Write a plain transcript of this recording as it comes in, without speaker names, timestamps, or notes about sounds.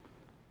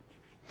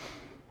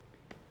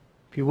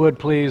If you would,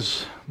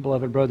 please,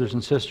 beloved brothers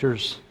and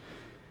sisters,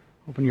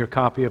 open your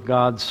copy of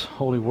God's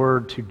holy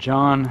word to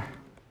John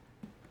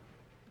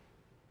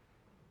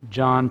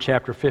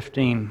chapter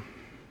 15.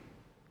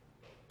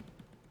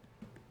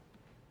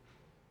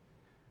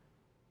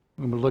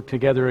 We will look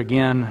together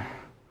again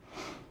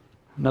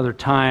another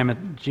time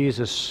at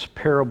Jesus'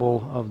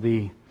 parable of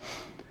the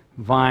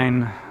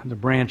vine, the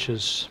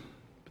branches.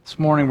 This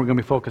morning we're going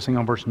to be focusing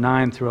on verse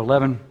 9 through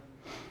 11.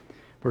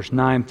 Verse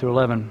 9 through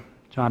 11.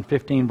 John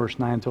 15, verse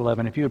 9 through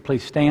 11. If you would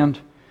please stand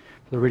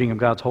for the reading of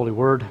God's holy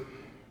word.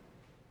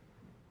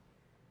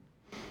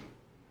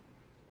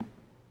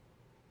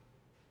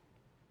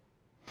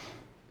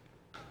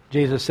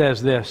 Jesus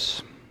says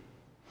this,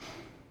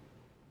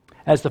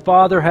 "As the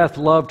Father hath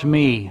loved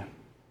me,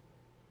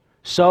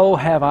 so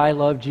have I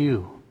loved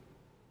you.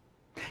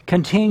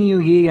 Continue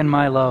ye in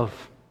my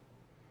love.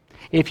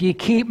 If ye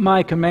keep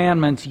my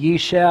commandments, ye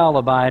shall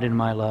abide in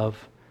my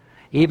love,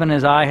 even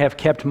as I have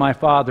kept my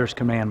Father's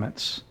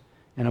commandments,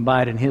 and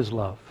abide in his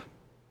love.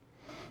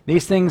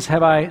 These things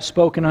have I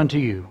spoken unto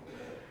you,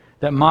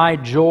 that my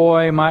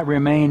joy might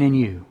remain in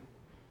you,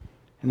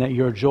 and that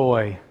your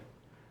joy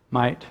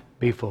might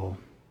be full."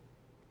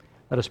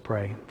 Let us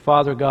pray.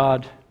 Father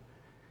God,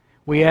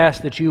 we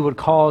ask that you would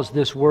cause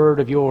this word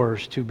of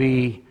yours to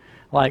be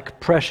like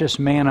precious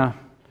manna,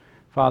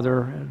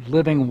 Father,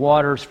 living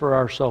waters for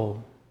our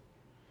soul.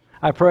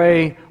 I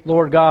pray,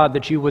 Lord God,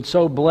 that you would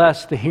so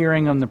bless the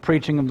hearing and the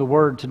preaching of the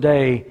word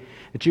today,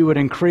 that you would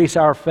increase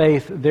our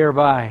faith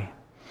thereby,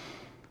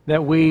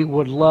 that we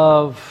would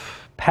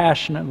love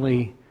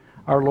passionately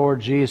our Lord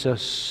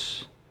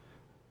Jesus,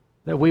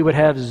 that we would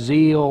have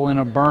zeal in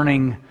a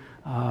burning,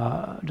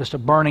 just a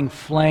burning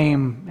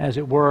flame, as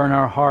it were, in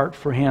our heart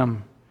for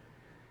him,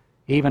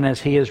 even as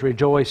he has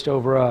rejoiced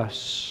over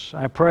us.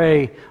 I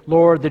pray,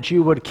 Lord, that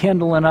you would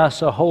kindle in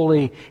us a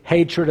holy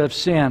hatred of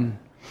sin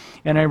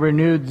and a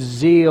renewed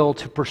zeal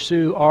to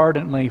pursue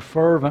ardently,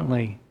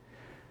 fervently,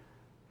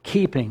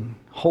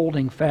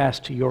 holding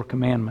fast to your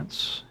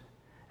commandments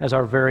as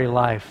our very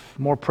life,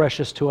 more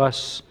precious to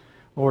us,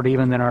 Lord,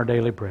 even than our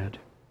daily bread.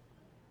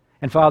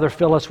 And Father,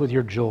 fill us with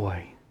your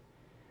joy,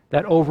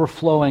 that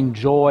overflowing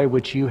joy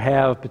which you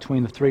have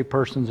between the three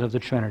persons of the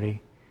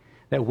Trinity,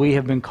 that we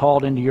have been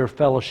called into your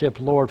fellowship.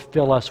 Lord,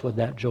 fill us with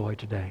that joy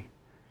today.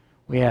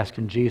 We ask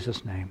in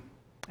Jesus' name.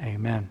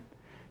 Amen.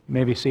 You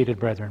may be seated,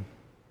 brethren.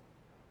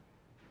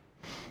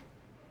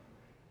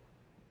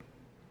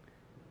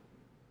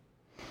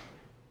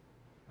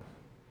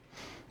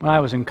 When I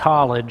was in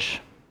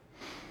college,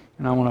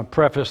 and I want to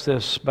preface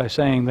this by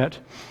saying that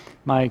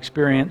my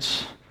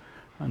experience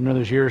in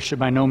those years should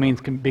by no means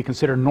be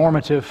considered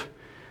normative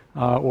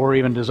or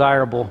even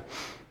desirable.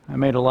 I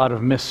made a lot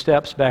of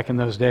missteps back in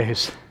those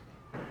days.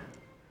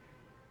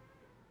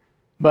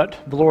 But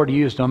the Lord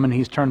used them, and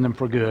He's turned them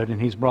for good,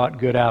 and He's brought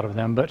good out of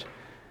them. But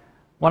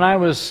when I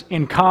was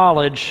in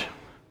college,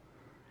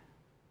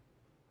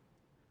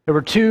 there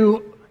were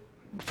two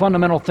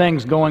fundamental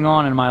things going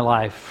on in my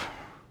life.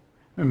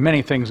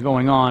 Many things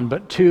going on,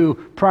 but two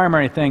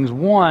primary things.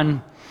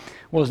 One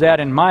was that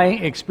in my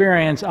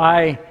experience,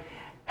 I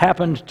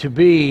happened to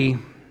be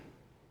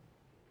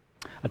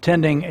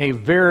attending a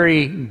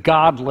very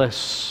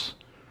godless,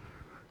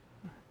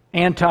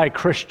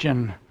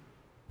 anti-Christian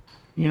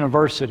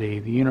university,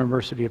 the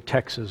University of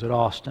Texas at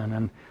Austin.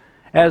 And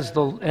as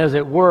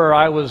it were,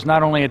 I was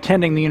not only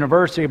attending the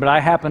university, but I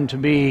happened to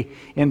be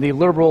in the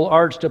liberal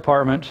arts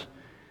department,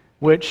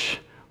 which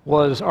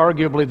was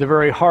arguably the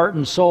very heart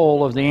and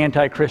soul of the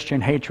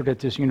anti-Christian hatred at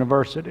this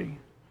university.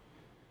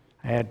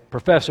 I had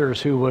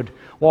professors who would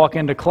walk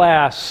into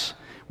class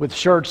with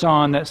shirts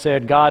on that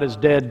said, "God is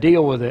dead,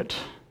 deal with it.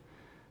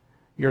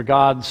 Your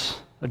God's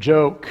a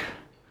joke."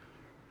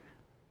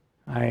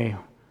 I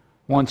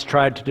once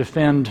tried to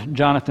defend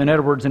Jonathan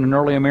Edwards in an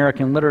early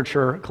American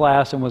literature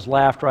class and was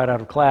laughed right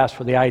out of class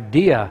for the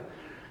idea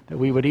that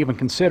we would even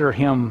consider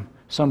him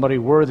somebody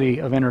worthy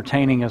of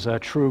entertaining as a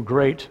true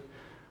great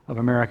of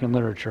American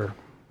literature,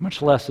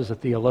 much less as a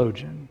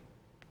theologian.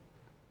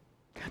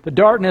 The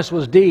darkness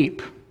was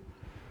deep.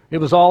 It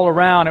was all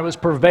around. It was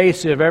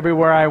pervasive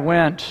everywhere I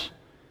went.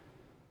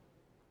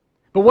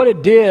 But what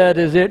it did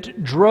is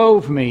it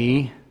drove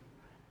me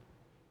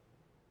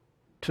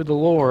to the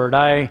Lord.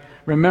 I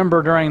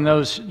remember during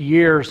those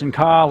years in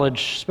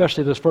college,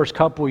 especially those first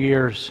couple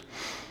years,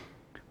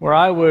 where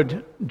I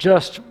would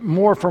just,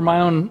 more for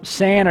my own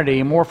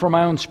sanity, more for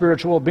my own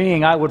spiritual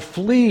being, I would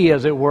flee,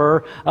 as it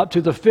were, up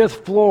to the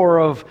 5th floor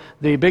of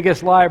the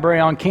biggest library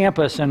on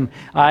campus, and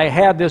I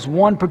had this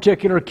one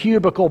particular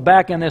cubicle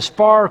back in this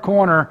far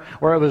corner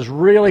where it was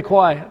really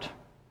quiet.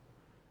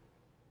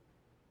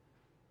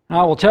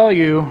 I will tell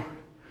you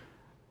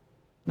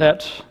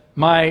that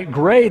my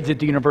grades at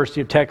the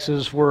University of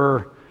Texas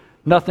were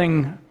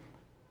nothing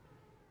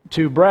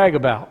to brag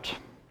about.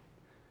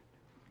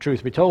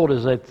 Truth be told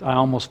is that I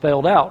almost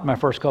failed out my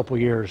first couple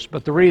years.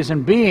 But the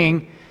reason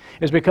being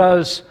is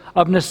because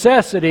of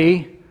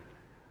necessity,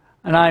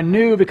 and I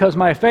knew because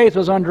my faith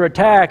was under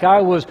attack,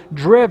 I was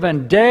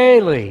driven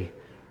daily.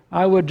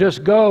 I would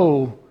just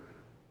go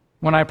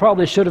when I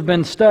probably should have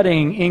been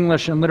studying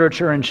English and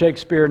literature and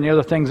Shakespeare and the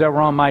other things that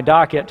were on my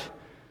docket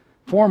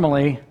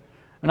formally.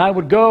 And I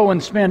would go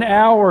and spend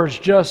hours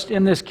just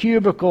in this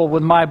cubicle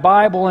with my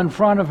Bible in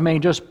front of me,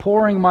 just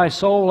pouring my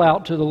soul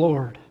out to the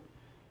Lord,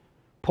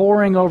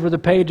 poring over the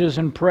pages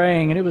and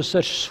praying. And it was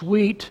such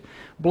sweet,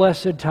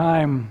 blessed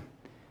time.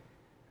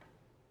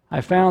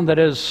 I found that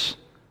as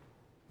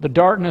the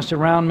darkness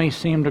around me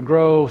seemed to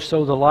grow,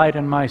 so the light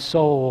in my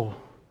soul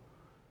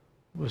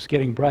was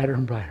getting brighter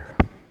and brighter.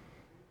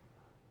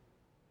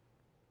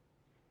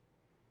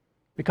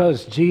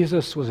 Because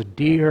Jesus was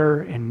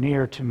dear and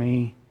near to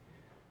me,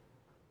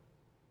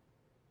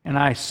 and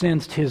I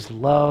sensed His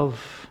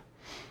love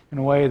in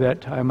a way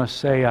that I must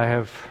say I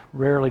have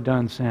rarely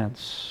done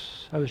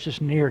since. I was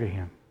just near to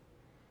Him.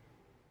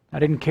 I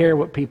didn't care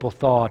what people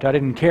thought. I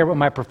didn't care what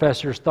my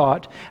professors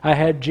thought. I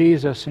had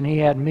Jesus and He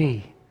had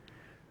me.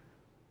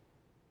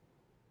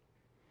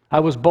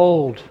 I was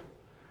bold.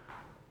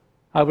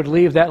 I would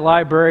leave that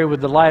library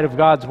with the light of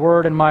God's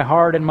Word in my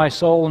heart and my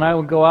soul, and I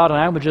would go out and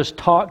I would just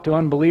talk to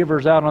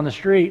unbelievers out on the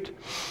street.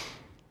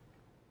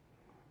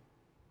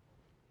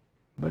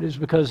 But it's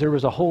because there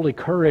was a holy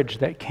courage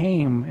that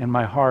came in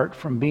my heart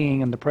from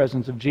being in the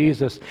presence of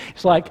Jesus.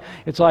 It's like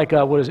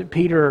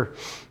Peter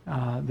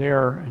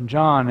there in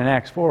John in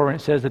Acts 4, when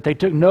it says that they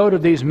took note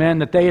of these men,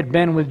 that they had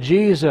been with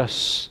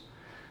Jesus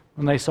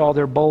when they saw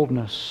their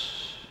boldness.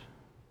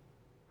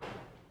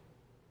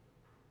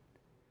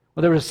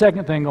 Well, there was a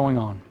second thing going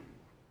on.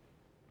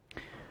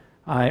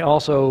 I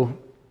also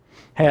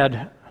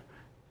had,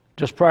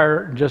 just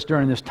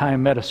during this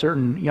time, met a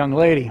certain young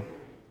lady.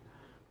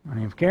 Her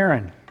name's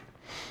Karen.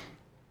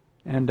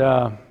 And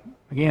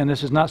again,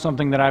 this is not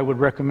something that I would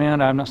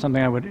recommend. I'm not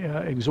something I would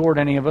exhort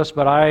any of us,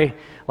 but I,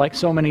 like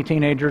so many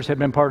teenagers, had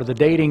been part of the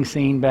dating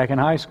scene back in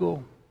high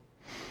school.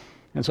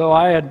 And so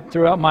I had,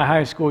 throughout my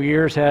high school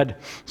years, had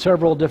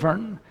several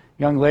different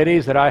young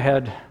ladies that I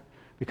had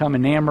become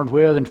enamored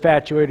with,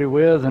 infatuated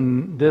with,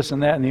 and this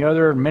and that and the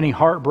other, and many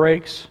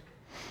heartbreaks.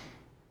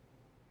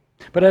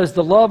 But as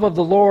the love of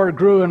the Lord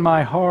grew in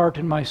my heart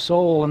and my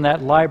soul in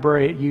that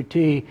library at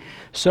UT,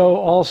 so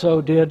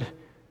also did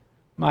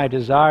my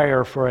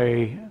desire for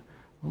a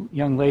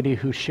young lady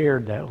who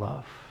shared that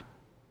love,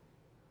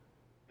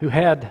 who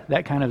had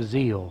that kind of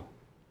zeal,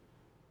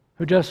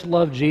 who just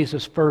loved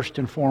Jesus first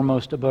and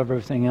foremost above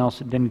everything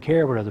else and didn't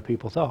care what other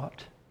people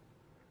thought.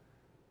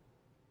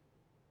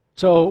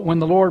 So when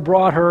the Lord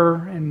brought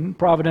her and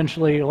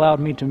providentially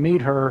allowed me to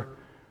meet her,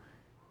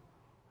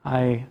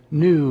 I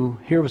knew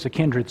here was a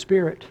kindred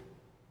spirit.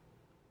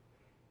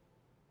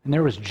 And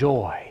there was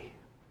joy.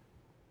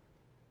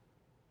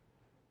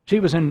 She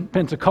was in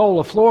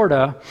Pensacola,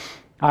 Florida.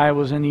 I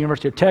was in the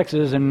University of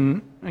Texas,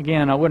 and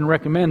again, I wouldn't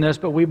recommend this,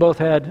 but we both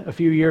had a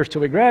few years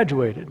till we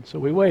graduated, so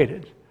we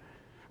waited.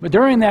 But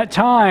during that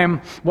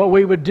time, what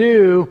we would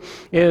do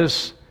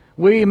is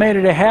we made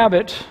it a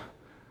habit.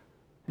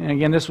 And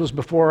again, this was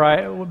before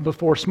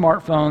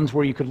smartphones,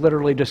 where you could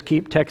literally just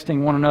keep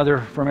texting one another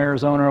from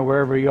Arizona or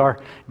wherever you are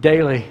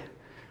daily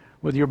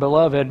with your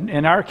beloved.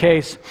 In our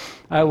case,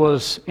 I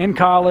was in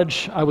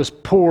college, I was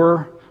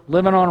poor,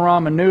 living on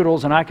ramen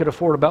noodles, and I could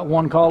afford about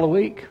one call a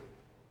week.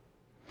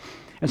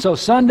 And so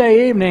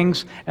Sunday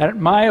evenings at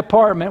my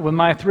apartment with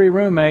my three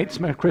roommates,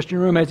 my Christian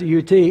roommates at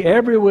UT,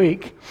 every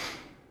week,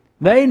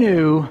 they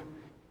knew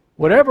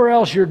whatever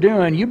else you're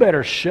doing, you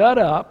better shut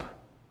up.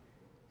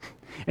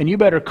 And you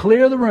better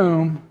clear the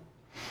room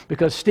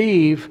because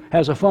Steve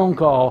has a phone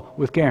call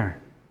with Karen.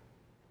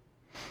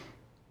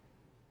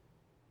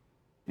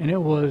 And it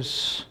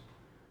was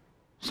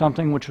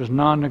something which was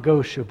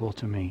non-negotiable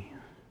to me.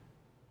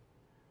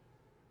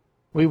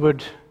 We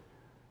would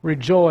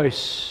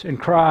rejoice and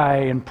cry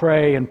and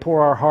pray and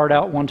pour our heart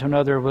out one to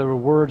another. There were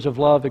words of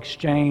love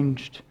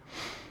exchanged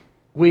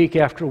week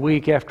after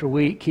week after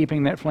week,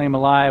 keeping that flame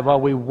alive while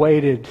we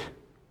waited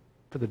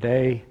for the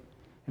day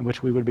in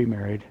which we would be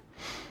married.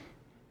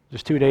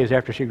 Just 2 days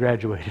after she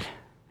graduated.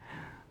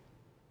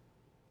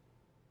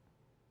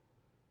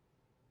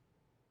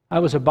 I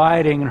was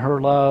abiding in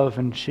her love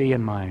and she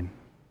in mine.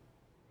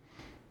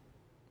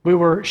 We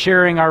were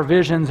sharing our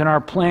visions and our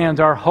plans,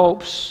 our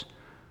hopes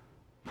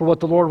for what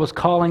the Lord was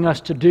calling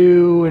us to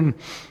do and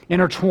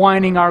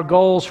intertwining our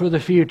goals for the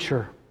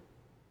future.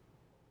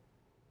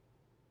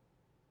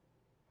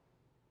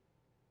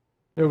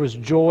 There was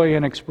joy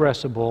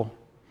inexpressible.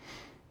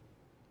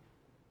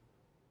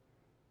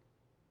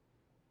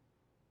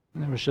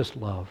 And there was just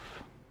love.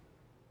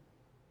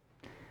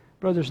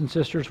 Brothers and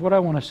sisters, what I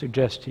want to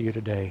suggest to you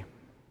today,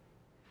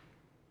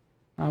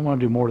 I want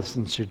to do more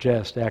than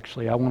suggest,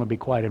 actually. I want to be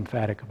quite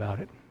emphatic about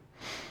it,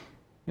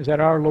 is that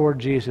our Lord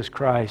Jesus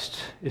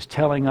Christ is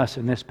telling us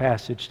in this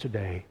passage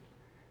today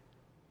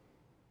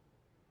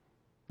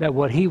that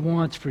what He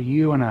wants for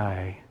you and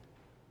I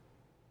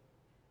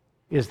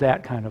is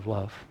that kind of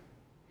love,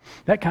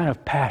 that kind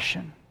of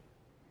passion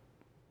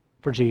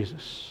for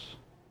Jesus.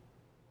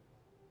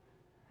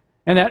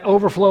 And that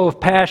overflow of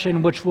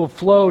passion which will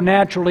flow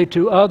naturally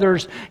to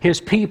others,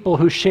 His people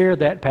who share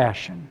that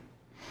passion,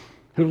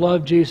 who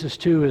love Jesus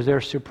too as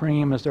their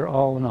supreme, as their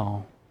all in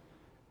all.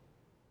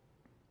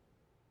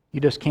 You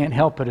just can't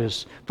help it.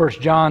 As 1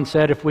 John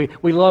said, if we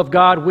love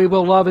God, we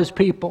will love His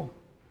people.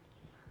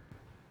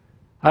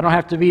 I don't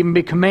have to even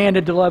be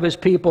commanded to love His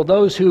people.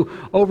 Those who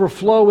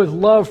overflow with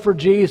love for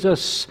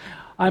Jesus,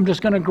 I'm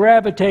just going to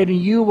gravitate,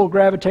 and you will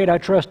gravitate, I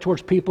trust,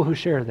 towards people who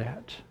share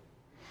that.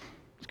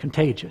 It's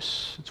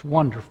contagious. It's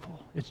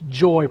wonderful. It's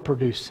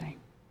joy-producing.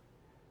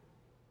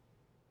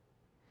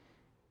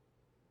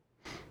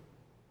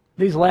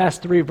 These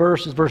last three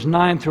verses, verse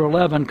 9 through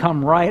 11,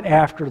 come right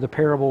after the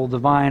parable of the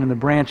vine and the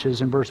branches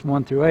in verse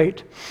 1 through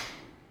 8.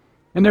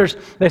 And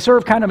they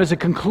serve kind of as a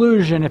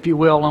conclusion, if you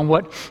will, on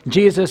what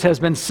Jesus has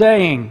been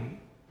saying.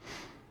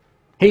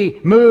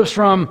 He moves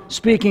from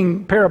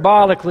speaking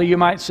parabolically, you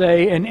might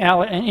say,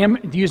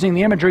 and using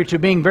the imagery, to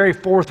being very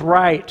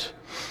forthright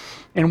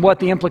in what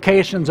the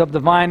implications of the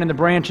vine and the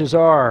branches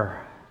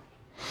are.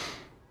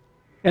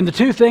 And the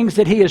two things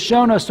that He has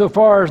shown us so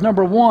far is,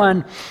 number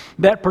one,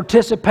 that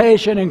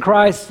participation in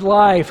Christ's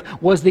life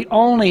is the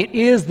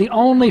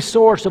only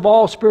source of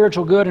all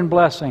spiritual good and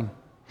blessing.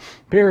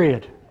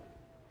 Period.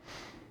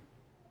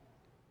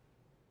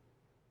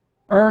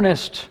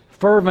 Earnest,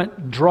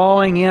 fervent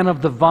drawing in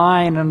of the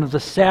vine and of the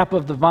sap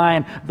of the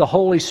vine, the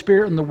Holy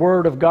Spirit and the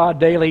Word of God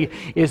daily,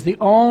 is the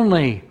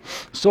only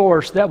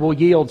source that will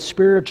yield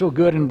spiritual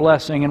good and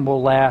blessing and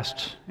will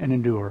last and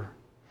endure.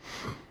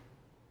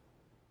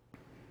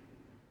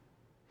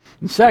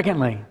 And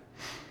secondly,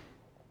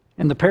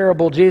 in the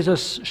parable,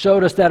 Jesus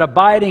showed us that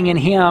abiding in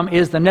Him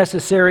is the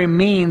necessary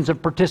means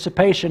of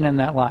participation in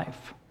that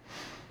life.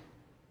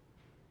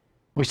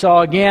 We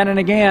saw again and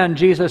again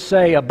Jesus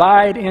say,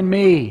 "Abide in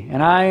me,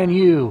 and I in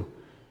you.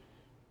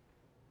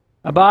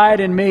 Abide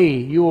in me,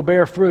 you will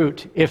bear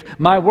fruit. If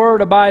my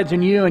word abides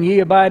in you, and ye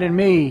abide in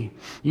me,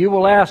 you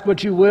will ask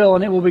what you will,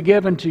 and it will be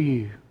given to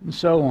you," and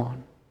so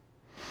on.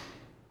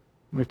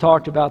 We've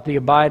talked about the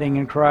abiding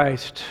in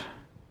Christ.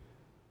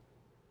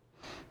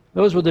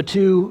 Those were the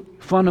two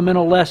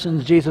fundamental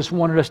lessons Jesus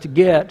wanted us to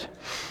get.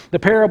 The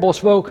parable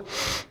spoke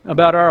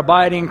about our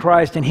abiding in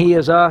Christ, and He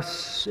is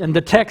us. And the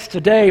text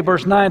today,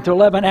 verse 9 through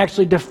 11,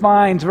 actually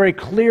defines very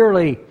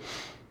clearly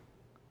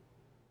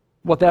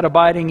what that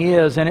abiding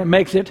is, and it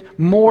makes it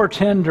more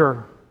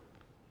tender.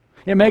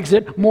 It makes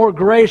it more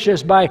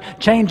gracious by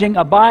changing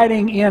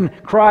abiding in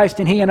Christ,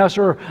 and He and us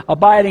are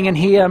abiding in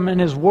Him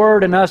and His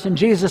Word in us. And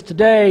Jesus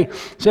today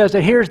says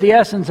that here's the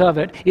essence of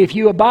it. If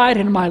you abide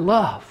in my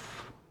love,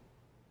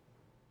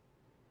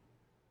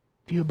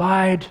 if you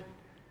abide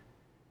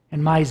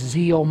in my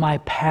zeal, my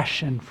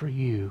passion for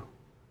you,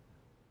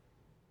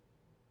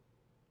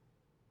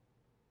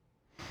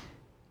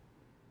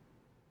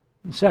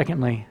 and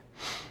secondly,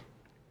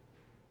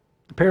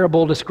 the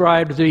parable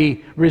described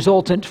the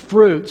resultant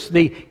fruits,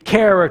 the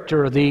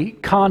character, the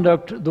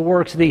conduct, the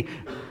works, the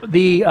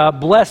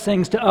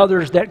blessings to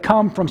others that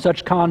come from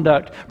such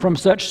conduct, from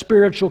such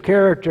spiritual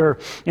character.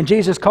 And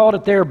Jesus called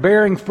it there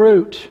bearing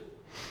fruit,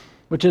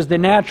 which is the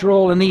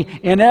natural and the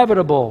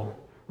inevitable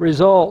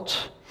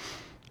result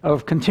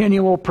of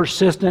continual,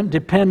 persistent,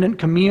 dependent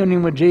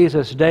communion with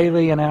Jesus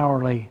daily and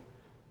hourly.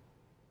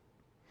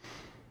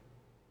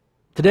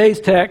 Today's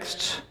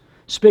text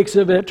speaks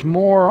of it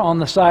more on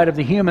the side of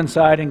the human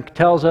side and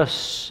tells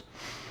us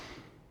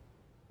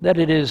that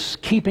it is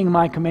keeping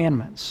my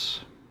commandments,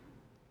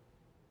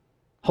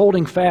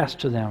 holding fast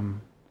to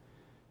them.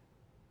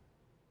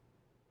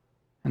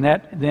 And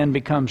that then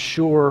becomes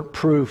sure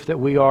proof that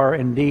we are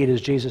indeed, as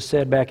Jesus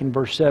said back in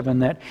verse 7,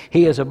 that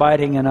He is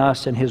abiding in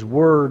us and His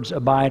words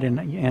abide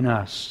in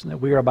us,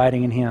 that we are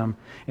abiding in Him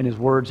and His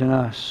words in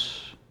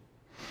us.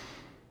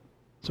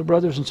 So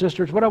brothers and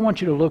sisters, what I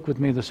want you to look with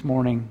me this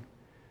morning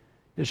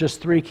is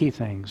just three key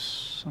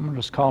things. I'm going to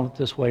just call it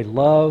this way: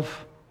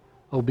 love,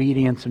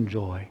 obedience, and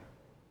joy.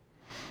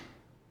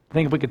 I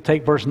think if we could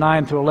take verse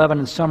 9 through 11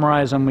 and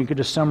summarize them, we could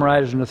just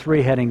summarize it into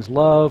three headings: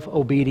 love,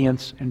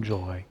 obedience, and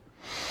joy.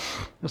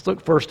 Let's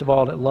look first of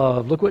all at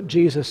love. Look what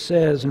Jesus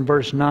says in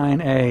verse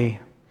 9a.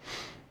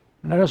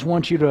 And I just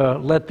want you to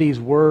let these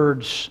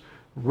words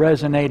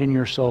resonate in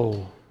your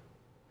soul.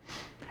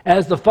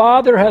 As the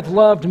Father hath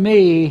loved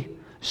me,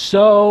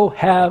 so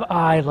have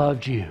I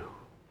loved you.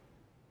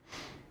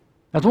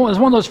 That's one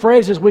of those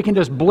phrases we can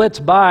just blitz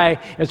by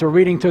as we're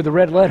reading through the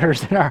red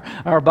letters in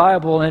our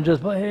Bible,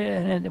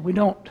 and we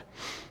don't.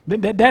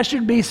 That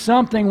should be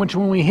something which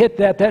when we hit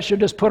that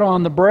should just put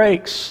on the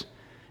brakes.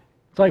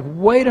 It's like,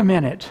 wait a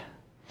minute.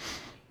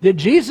 Did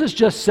Jesus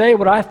just say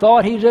what I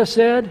thought He just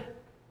said?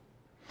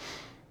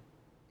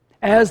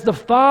 As the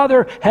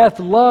Father hath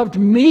loved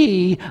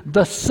me,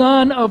 the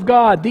Son of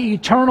God, the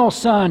eternal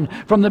Son,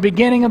 from the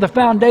beginning of the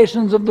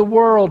foundations of the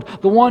world,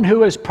 the one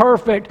who is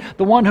perfect,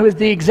 the one who is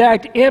the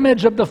exact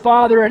image of the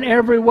Father in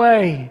every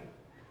way,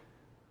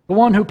 the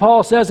one who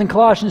Paul says in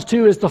Colossians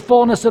 2 is the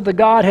fullness of the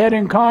Godhead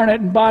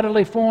incarnate in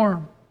bodily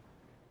form.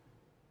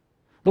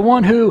 The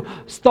one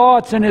whose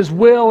thoughts and His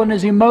will and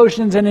His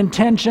emotions and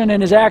intention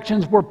and His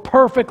actions were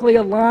perfectly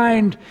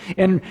aligned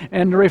and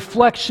the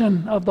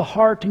reflection of the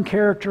heart and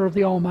character of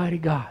the Almighty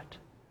God.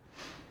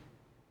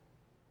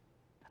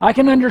 I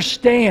can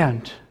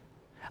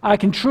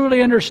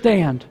truly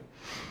understand,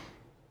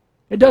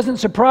 It doesn't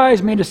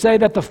surprise me to say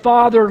that the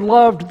Father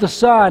loved the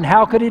Son.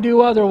 How could He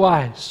do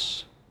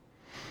otherwise?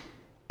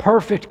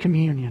 Perfect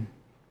communion.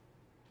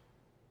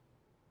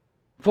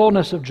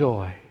 Fullness of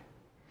joy.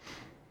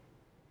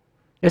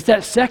 It's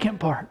that second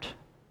part.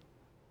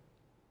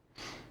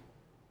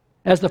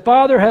 As the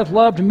Father hath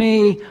loved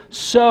me,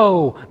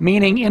 so,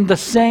 meaning in the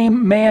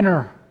same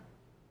manner,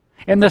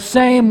 in the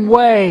same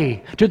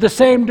way, to the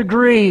same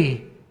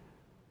degree,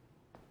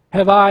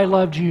 have I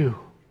loved you.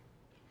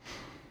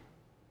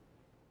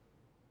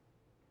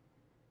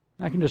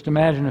 I can just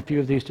imagine a few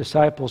of these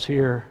disciples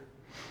here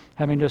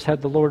having just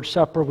had the Lord's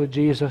Supper with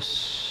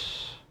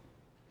Jesus,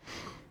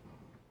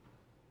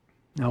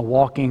 now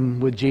walking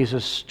with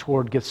Jesus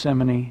toward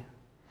Gethsemane.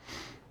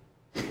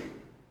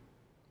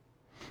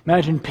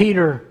 Imagine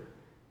Peter,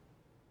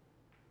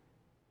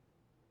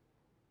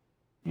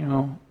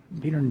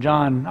 Peter and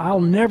John,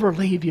 I'll never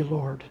leave you,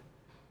 Lord.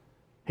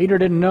 Peter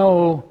didn't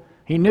know.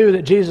 He knew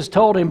that Jesus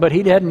told him, but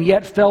he hadn't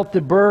yet felt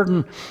the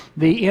burden,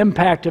 the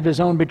impact of his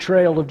own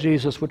betrayal of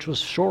Jesus, which was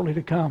shortly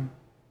to come.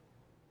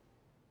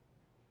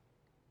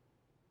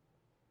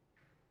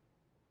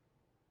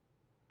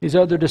 These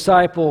other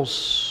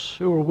disciples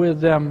who were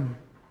with them,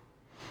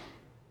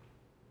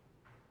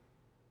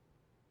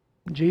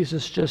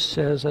 Jesus just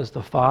says, as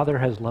the Father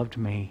has loved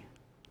me,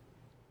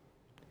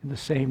 in the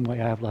same way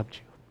I have loved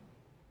you.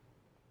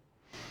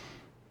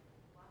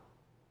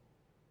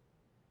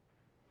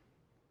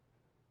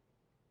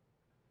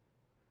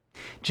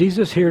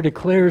 Jesus here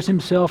declares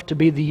Himself to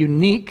be the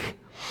unique,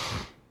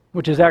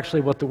 which is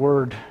actually what the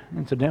word,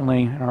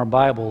 incidentally, in our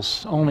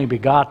Bibles, only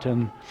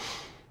begotten.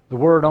 The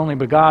word only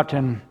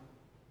begotten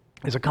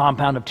is a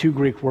compound of two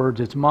Greek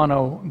words. It's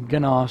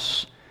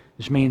monogenos,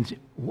 which means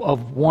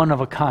of one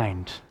of a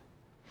kind.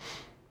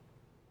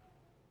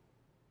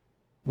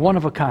 One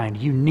of a kind,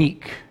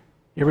 unique,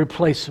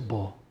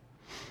 irreplaceable.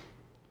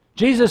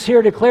 Jesus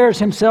here declares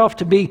Himself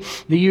to be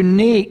the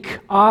unique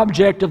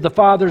object of the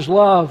Father's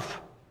love.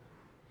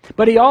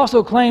 But He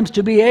also claims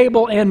to be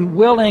able and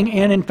willing,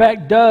 and in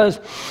fact does,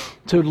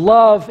 to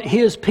love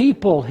His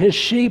people, His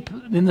sheep,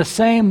 in the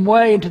same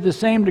way and to the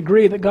same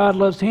degree that God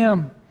loves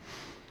Him.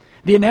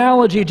 The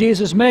analogy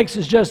Jesus makes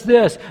is just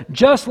this.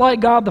 Just like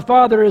God the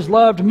Father has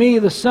loved me,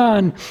 the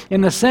Son,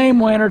 in the same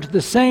manner, to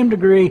the same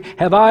degree,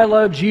 have I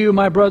loved you,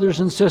 my brothers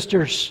and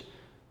sisters,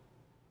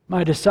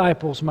 my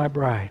disciples, my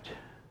bride.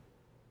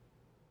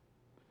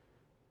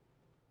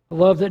 The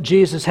love that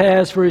Jesus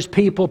has for His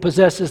people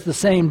possesses the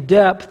same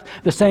depth,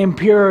 the same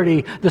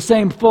purity, the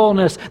same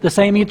fullness, the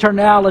same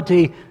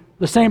eternality,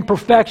 the same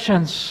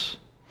perfections,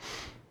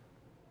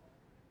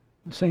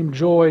 the same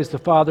joys the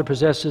Father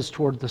possesses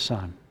toward the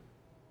Son.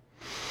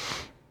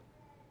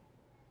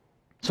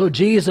 So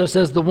Jesus,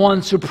 as the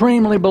one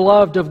supremely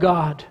beloved of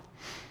God,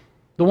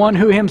 the one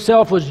who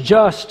Himself was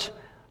just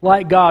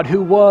like God,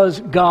 who was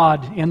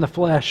God in the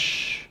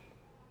flesh,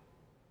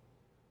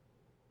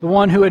 the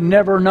one who had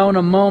never known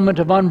a moment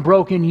of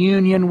unbroken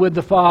union with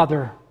the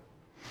Father.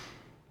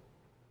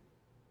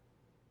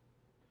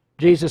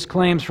 Jesus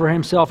claims for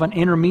Himself an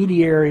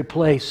intermediary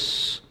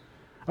place,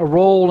 a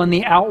role in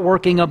the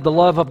outworking of the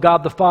love of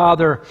God the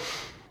Father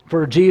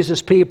for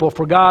Jesus' people,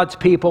 for God's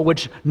people,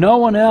 which no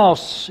one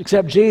else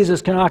except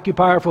Jesus can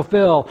occupy or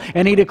fulfill.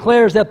 And He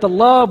declares that the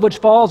love which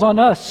falls on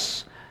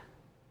us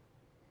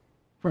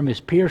from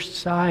His pierced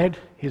side,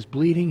 His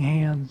bleeding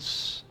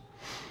hands,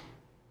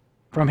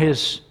 from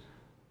His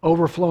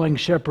overflowing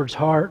shepherd's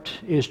heart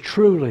is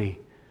truly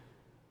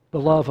the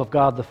love of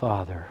God the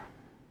Father.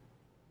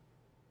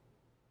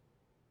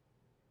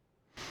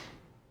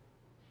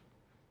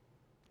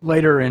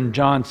 Later in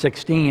John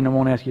 16, I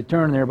won't ask you to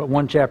turn there, but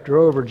one chapter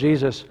over,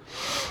 Jesus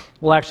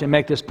will actually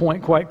make this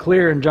point quite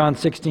clear in John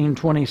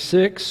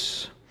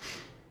 16:26.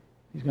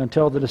 He's going to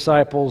tell the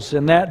disciples,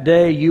 in that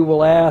day you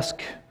will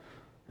ask,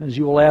 as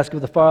you will ask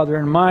of the Father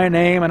in my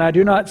name, and I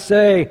do not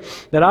say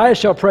that I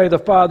shall pray the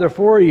Father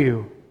for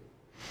you.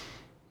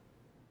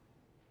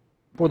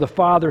 For the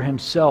Father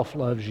Himself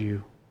loves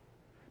you,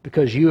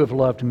 because you have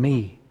loved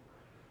me,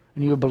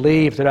 and you have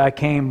believed that I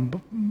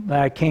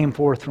came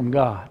forth from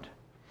God.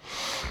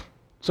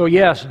 So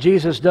yes,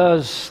 Jesus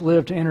does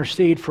live to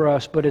intercede for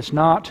us, but it's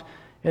not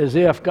as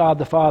if God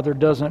the Father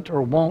doesn't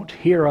or won't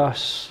hear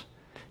us.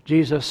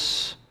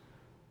 Jesus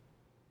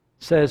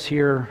says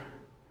here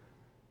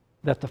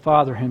that the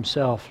Father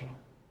Himself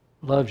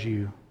loves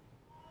you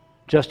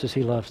just as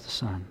He loves the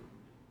Son.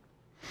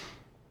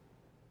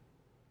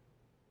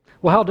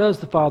 Well, how does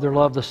the Father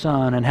love the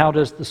Son, and how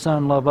does the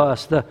Son love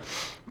us? The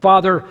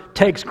Father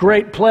takes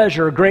great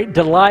pleasure, great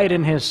delight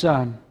in His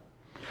Son,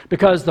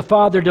 because the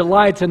Father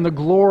delights in the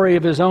glory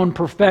of His own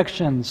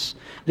perfections,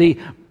 the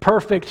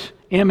perfect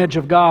image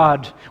of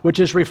God, which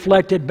is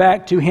reflected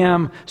back to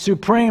Him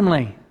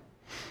supremely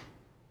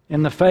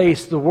in the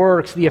face, the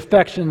works, the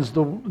affections,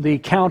 the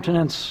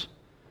countenance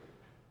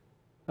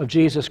of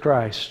Jesus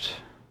Christ.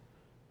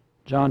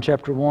 John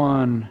chapter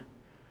 1,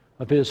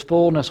 of His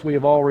fullness we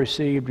have all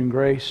received in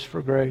grace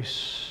for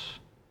grace.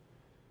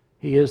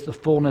 He is the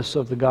fullness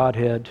of the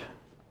Godhead.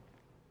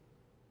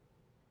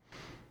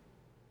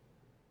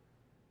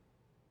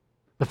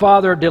 The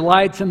Father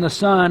delights in the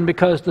Son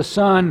because the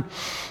Son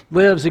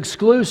lives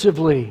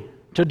exclusively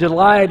to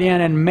delight in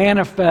and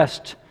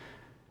manifest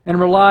and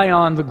rely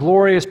on the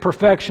glorious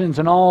perfections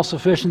and all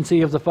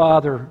sufficiency of the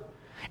Father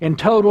in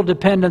total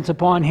dependence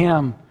upon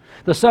Him.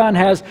 The Son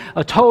has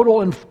a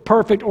total and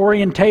perfect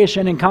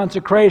orientation and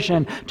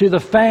consecration to the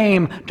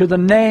fame, to the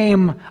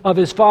name of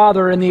His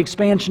Father and the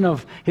expansion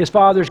of His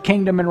Father's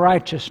kingdom and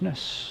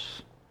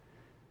righteousness.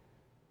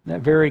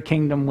 That very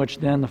kingdom which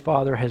then the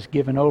Father has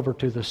given over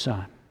to the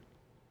Son.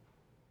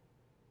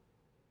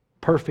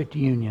 Perfect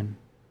union.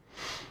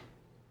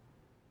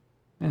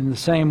 In the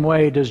same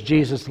way does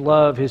Jesus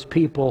love His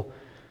people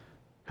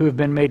who have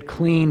been made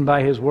clean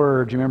by His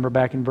word. You remember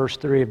back in verse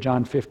 3 of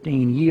John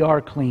 15, ye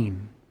are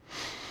clean.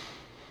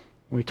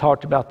 We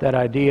talked about that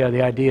idea.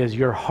 The idea is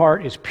your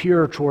heart is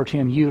pure toward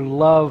Him. You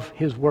love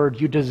His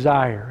word. You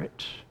desire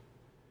it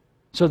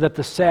so that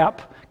the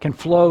sap can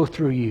flow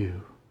through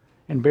you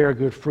and bear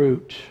good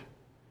fruit.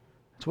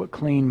 That's what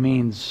clean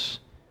means.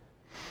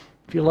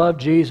 If you love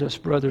Jesus,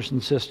 brothers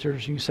and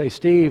sisters, you say,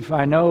 Steve,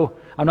 I know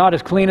I'm not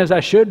as clean as I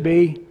should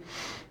be,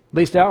 at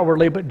least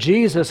outwardly, but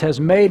Jesus has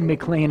made me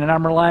clean, and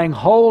I'm relying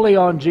wholly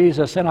on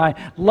Jesus, and I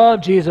love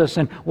Jesus,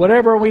 and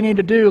whatever we need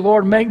to do,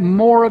 Lord, make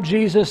more of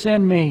Jesus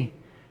in me.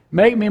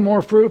 Make me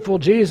more fruitful.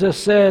 Jesus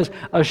says,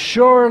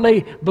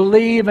 assuredly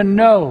believe and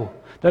know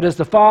that as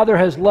the Father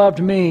has loved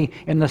me,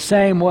 in the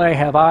same way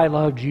have I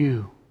loved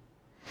you.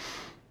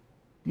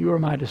 You are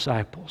my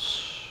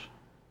disciples.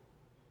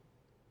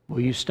 Will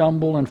you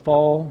stumble and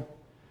fall?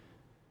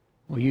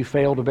 Will you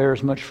fail to bear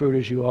as much fruit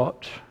as you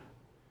ought?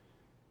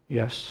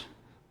 Yes.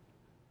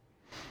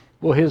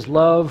 Will His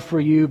love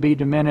for you be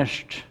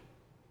diminished?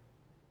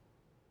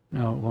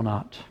 No, it will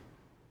not.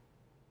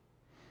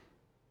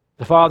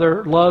 The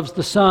Father loves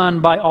the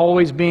Son by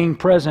always being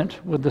present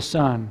with the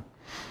Son.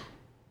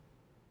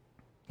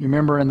 You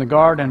remember in the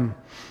garden,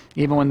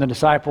 even when the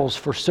disciples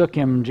forsook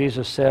Him,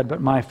 Jesus said,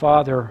 but my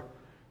Father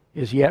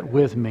is yet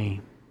with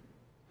me.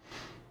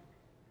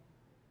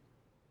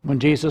 When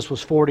Jesus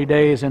was 40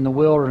 days in the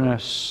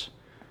wilderness,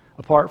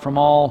 apart from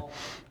all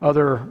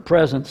other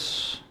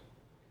presence,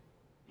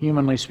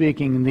 humanly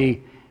speaking, the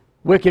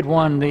wicked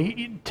one,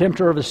 the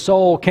tempter of his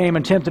soul, came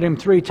and tempted Him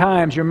 3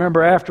 times. You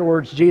remember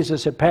afterwards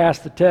Jesus had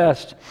passed the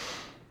test.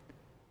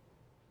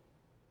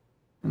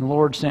 And the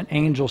Lord sent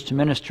angels to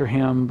minister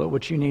Him. But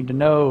what you need to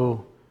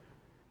know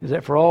is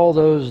that for all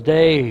those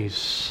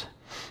days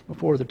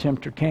before the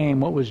tempter came,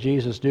 what was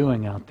Jesus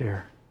doing out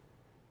there?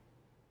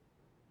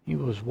 He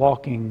was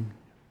walking,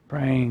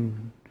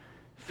 praying,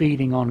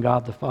 feeding on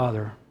God the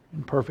Father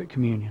in perfect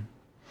communion.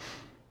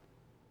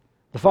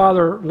 The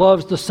Father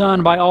loves the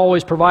Son by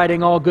always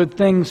providing all good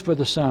things for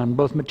the Son,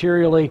 both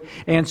materially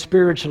and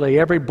spiritually,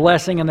 every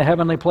blessing in the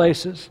heavenly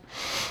places.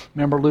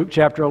 Remember Luke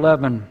chapter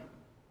 11.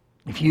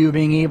 If you,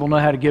 being evil, know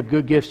how to give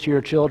good gifts to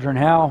your children,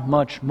 how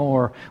much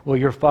more will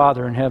your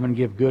Father in heaven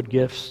give good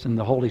gifts and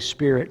the Holy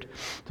Spirit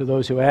to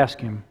those who ask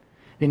Him?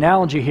 The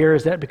analogy here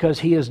is that because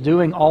He is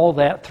doing all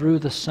that through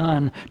the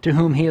Son, to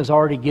whom He has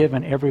already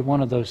given every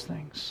one of those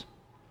things.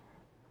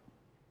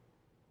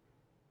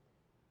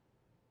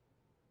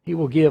 He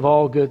will give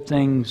all good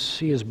things.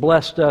 He has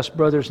blessed us,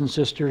 brothers and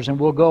sisters, and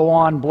will go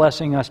on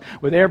blessing us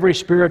with every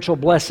spiritual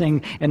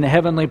blessing in the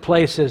heavenly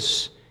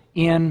places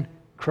in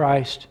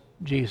Christ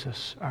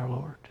Jesus our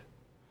Lord.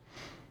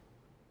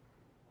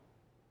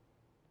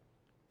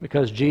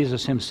 Because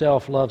Jesus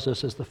Himself loves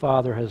us as the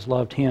Father has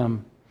loved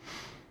Him.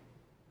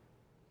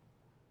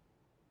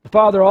 The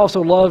Father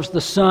also loves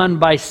the Son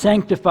by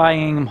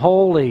sanctifying Him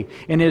wholly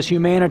in His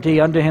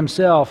humanity unto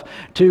Himself,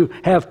 to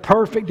have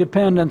perfect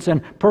dependence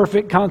and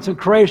perfect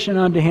consecration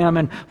unto Him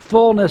and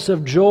fullness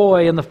of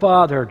joy in the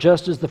Father,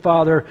 just as the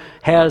Father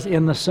has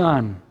in the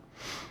Son.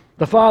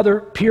 The Father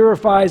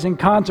purifies and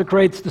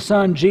consecrates the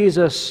Son,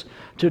 Jesus,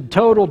 to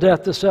total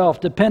death to self,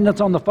 dependence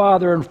on the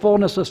Father, and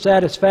fullness of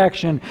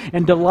satisfaction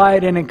and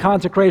delight in and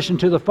consecration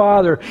to the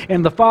Father.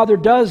 And the Father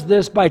does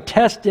this by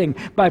testing,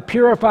 by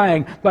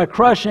purifying, by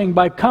crushing,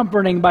 by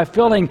comforting, by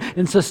filling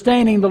and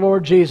sustaining the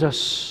Lord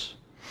Jesus.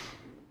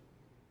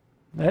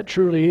 That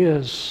truly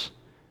is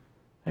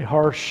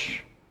a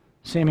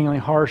seemingly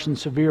harsh and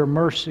severe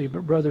mercy,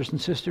 but brothers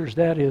and sisters,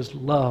 that is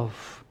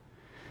love.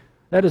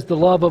 That is the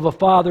love of a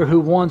Father who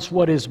wants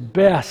what is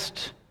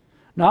best,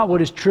 not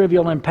what is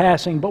trivial and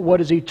passing, but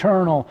what is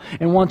eternal,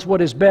 and wants what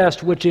is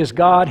best, which is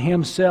God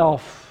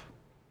Himself,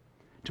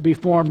 to be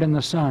formed in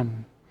the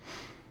Son.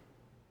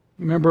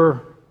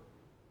 Remember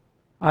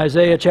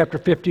Isaiah chapter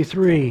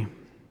 53.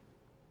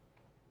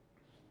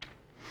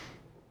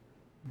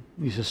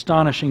 These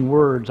astonishing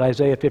words,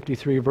 Isaiah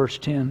 53 verse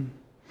 10.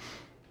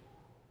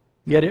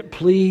 Yet it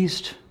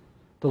pleased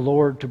the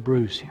Lord to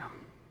bruise Him.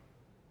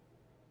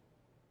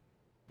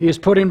 He has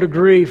put Him to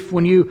grief.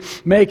 When you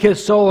make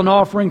His soul an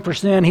offering for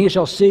sin, He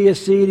shall see His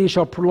seed, He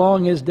shall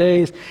prolong His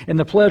days, and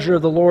the pleasure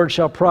of the Lord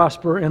shall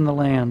prosper in the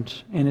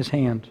land, in His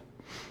hand.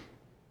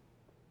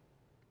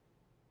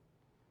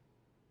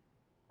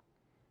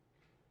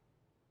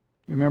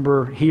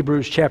 Remember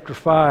Hebrews chapter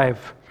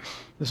 5.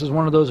 This is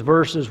one of those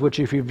verses which,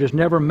 if you've just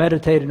never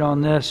meditated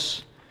on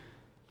this,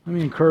 Let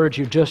me encourage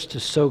you just to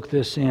soak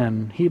this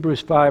in.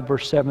 Hebrews 5,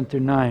 verse 7 through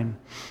 9.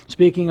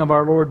 Speaking of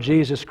our Lord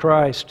Jesus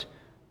Christ,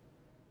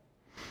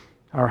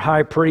 our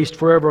high priest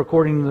forever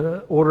according to the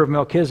order of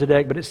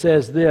Melchizedek, but it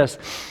says this,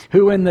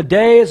 who in the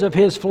days of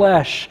his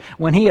flesh,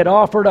 when he had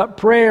offered up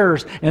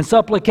prayers and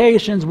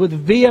supplications with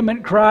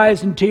vehement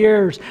cries and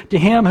tears to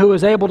him who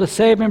was able to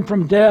save him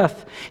from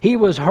death, he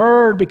was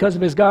heard because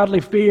of his godly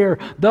fear,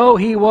 though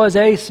he was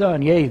a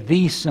son, yea,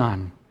 the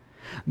Son.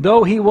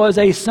 Though he was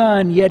a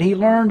son, yet he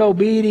learned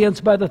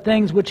obedience by the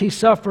things which he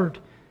suffered,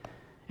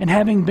 and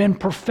having been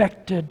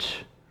perfected.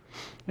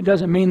 It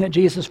doesn't mean that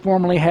Jesus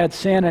formerly had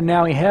sin and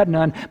now he had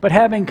none, but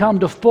having come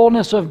to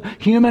fullness of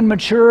human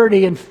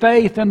maturity and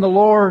faith in the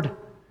Lord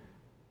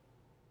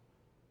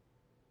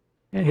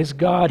and his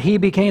God, he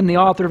became the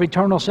author of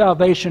eternal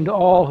salvation to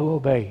all who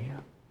obey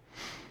him.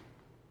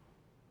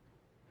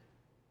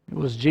 It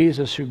was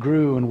Jesus who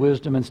grew in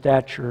wisdom and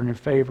stature and in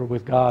favor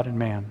with God and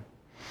man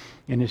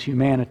in his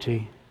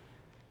humanity.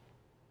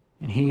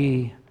 And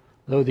he,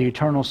 though the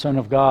eternal Son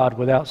of God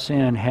without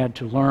sin, had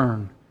to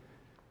learn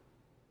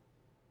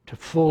to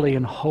fully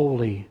and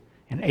wholly,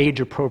 in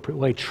age-appropriate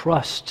way,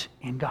 trust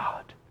in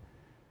God.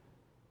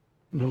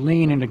 And to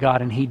lean into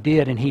God. And he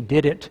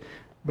did it,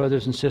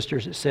 brothers and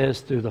sisters, it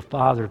says, through the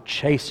Father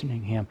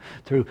chastening him,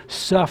 through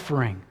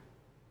suffering.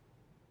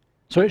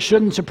 So it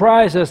shouldn't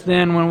surprise us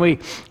then when we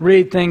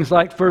read things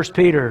like 1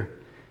 Peter.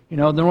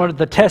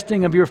 The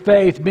testing of your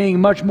faith being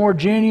much more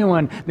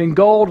genuine than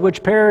gold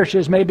which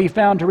perishes may be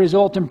found to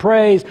result in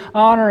praise,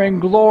 honor,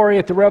 and glory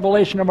at the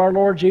revelation of our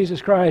Lord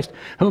Jesus Christ,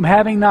 whom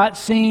having not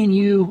seen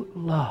you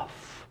love.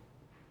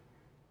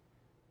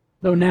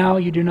 Though now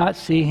you do not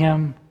see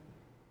him,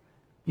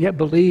 yet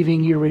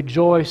believing you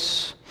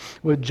rejoice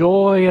with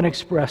joy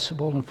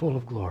inexpressible and full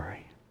of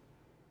glory,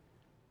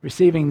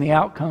 receiving the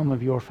outcome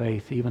of your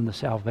faith, even the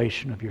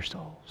salvation of your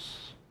souls.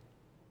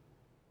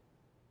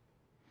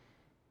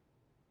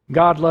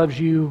 God loves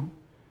you,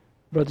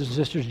 brothers and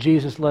sisters.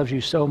 Jesus loves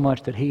you so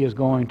much that he is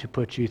going to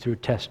put you through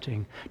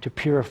testing to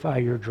purify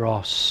your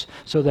dross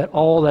so that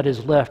all that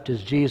is left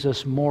is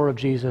Jesus, more of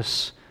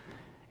Jesus,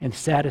 and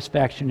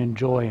satisfaction and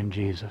joy in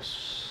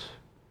Jesus.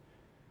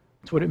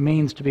 That's what it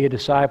means to be a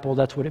disciple.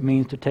 That's what it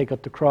means to take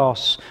up the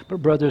cross.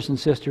 But brothers and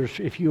sisters,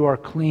 if you are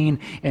clean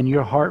and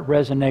your heart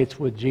resonates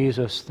with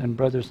Jesus, then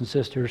brothers and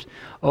sisters,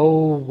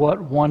 oh,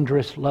 what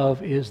wondrous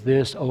love is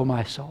this, oh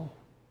my soul.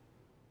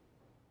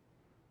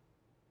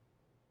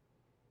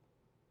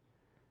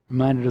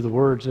 Reminded of the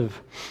words of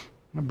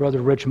my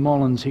brother Rich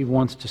Mullins. He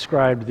once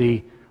described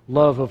the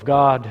love of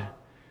God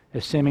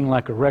as seeming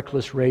like a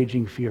reckless,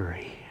 raging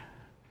fury.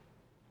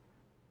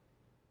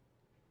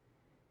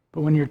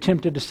 But when you're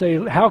tempted to say,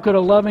 how could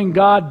a loving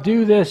God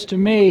do this to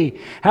me?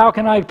 How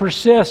can I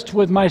persist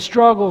with my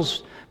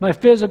struggles, my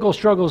physical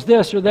struggles,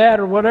 this or that,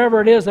 or whatever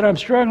it is that I'm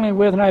struggling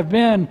with and I've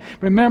been?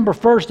 Remember,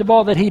 first of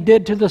all, that he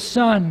did to the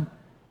Son.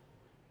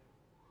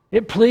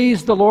 It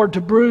pleased the Lord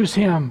to bruise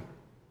him,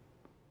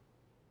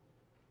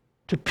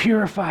 to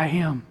purify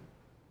him.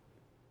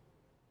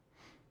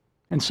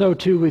 And so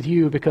too with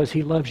you, because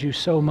he loves you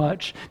so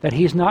much that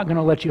he's not going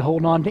to let you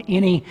hold on to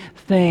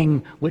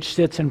anything which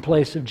sits in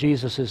place of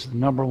Jesus as the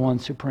number one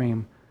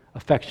supreme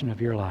affection of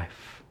your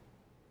life.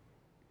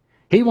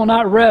 He will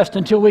not rest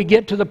until we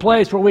get to the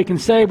place where we can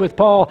say with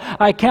Paul,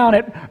 I count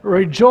it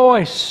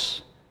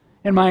rejoice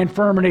in my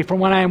infirmity, for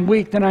when I am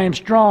weak then I am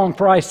strong,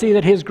 for I see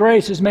that his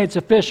grace is made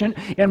sufficient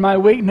in my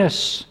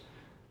weakness.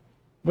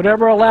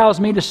 Whatever allows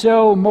me to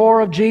show more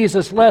of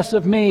Jesus, less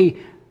of me,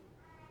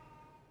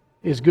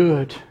 is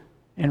good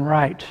and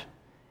right.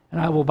 And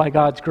I will, by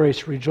God's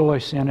grace,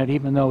 rejoice in it,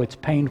 even though it's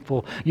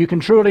painful. You can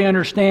truly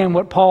understand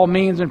what Paul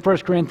means in 1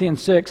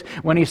 Corinthians 6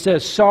 when he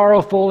says,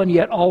 sorrowful and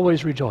yet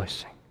always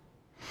rejoicing.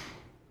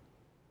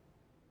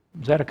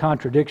 Is that a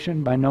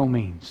contradiction? By no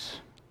means.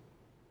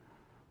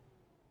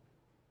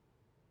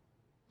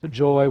 The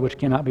joy which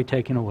cannot be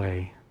taken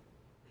away.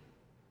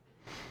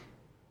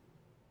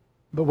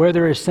 But where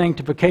there is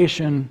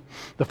sanctification,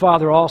 the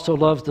Father also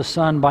loves the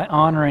Son by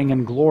honoring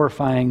and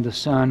glorifying the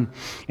Son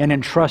and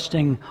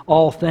entrusting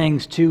all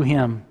things to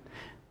him.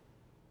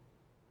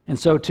 And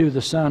so too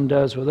the Son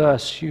does with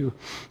us. You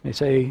may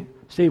say,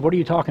 Steve, what are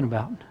you talking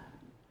about?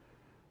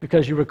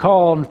 Because you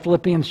recall in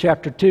Philippians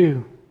chapter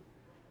 2,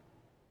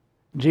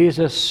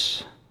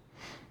 Jesus,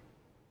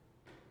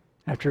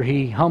 after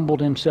he humbled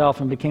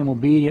himself and became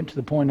obedient to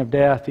the point of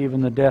death,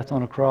 even the death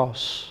on a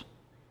cross,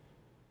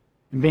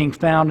 and being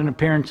found in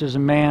appearance as a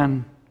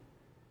man,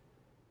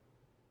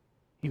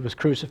 he was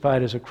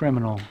crucified as a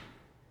criminal.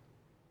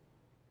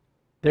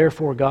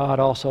 Therefore God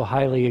also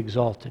highly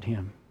exalted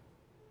him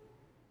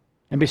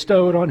and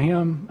bestowed on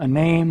him a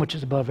name which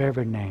is above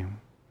every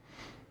name,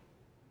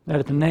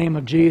 that at the name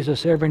of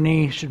Jesus every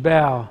knee should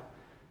bow,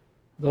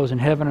 those in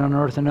heaven and on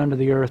earth and under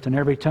the earth, and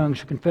every tongue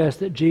should confess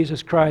that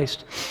Jesus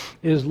Christ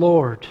is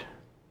Lord.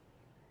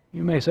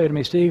 You may say to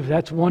me, Steve,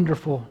 that's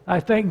wonderful. I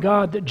thank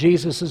God that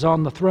Jesus is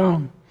on the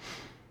throne.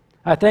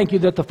 I thank you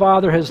that the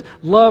Father has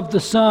loved the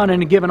Son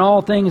and given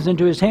all things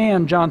into his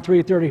hand, John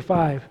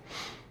 3:35.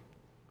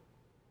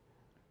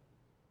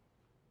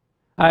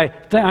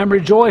 I'm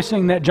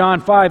rejoicing that John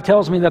 5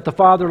 tells me that the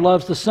Father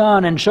loves the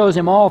Son and shows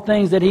him all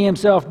things that he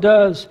himself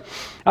does.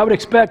 I would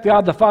expect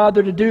God the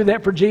Father to do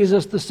that for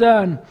Jesus the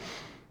Son.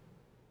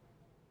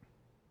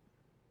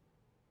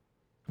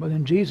 But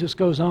then Jesus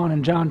goes on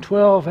in John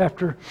 12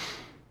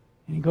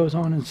 he goes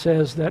on and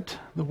says that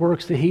the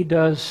works that he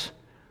does,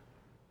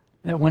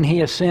 that when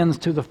he ascends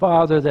to the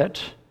Father,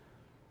 that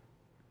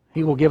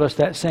he will give us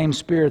that same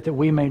Spirit that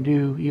we may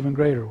do even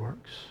greater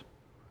works.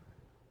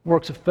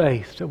 Works of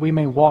faith, that we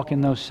may walk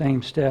in those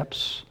same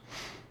steps.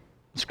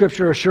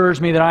 Scripture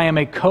assures me that I am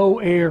a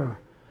co-heir.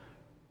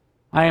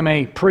 I am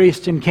a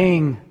priest and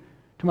king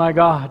to my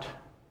God.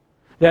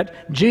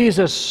 That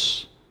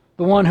Jesus,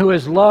 the one who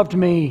has loved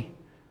me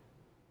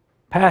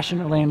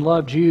passionately and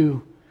loved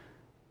you,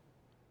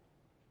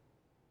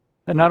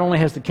 that not only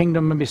has the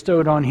kingdom been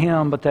bestowed on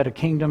him, but that a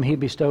kingdom he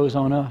bestows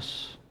on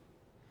us.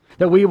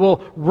 That we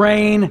will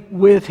reign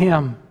with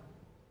him.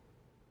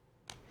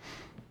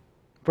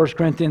 1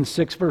 Corinthians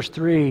 6 verse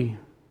 3.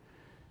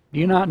 Do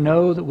you not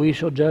know that we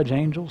shall judge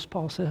angels,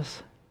 Paul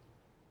says?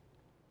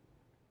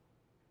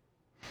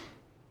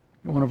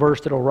 You want a verse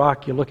that'll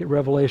rock you? Look at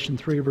Revelation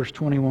 3 verse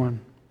 21.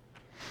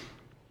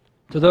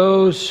 To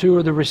those who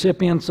are the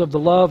recipients of the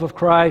love of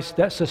Christ,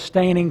 that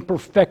sustaining,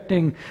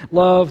 perfecting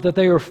love, that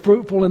they are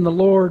fruitful in the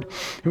Lord,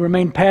 who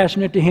remain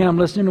passionate to him.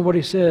 Listen to what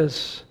he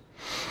says.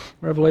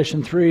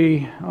 Revelation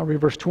 3, I'll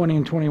read verse 20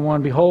 and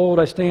 21. Behold,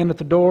 I stand at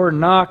the door and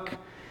knock.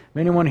 If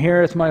anyone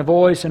heareth my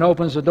voice and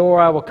opens the door,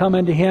 I will come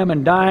into him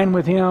and dine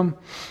with him.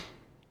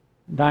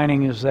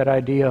 Dining is that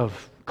idea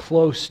of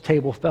close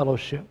table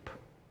fellowship.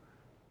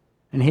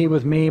 And he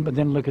with me, but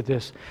then look at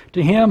this.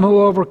 To him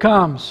who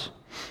overcomes,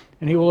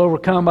 and he will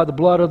overcome by the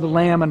blood of the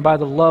Lamb and by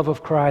the love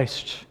of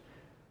Christ.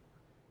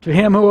 To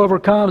him who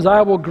overcomes,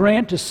 I will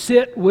grant to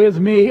sit with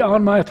me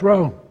on my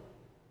throne,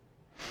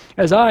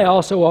 as I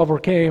also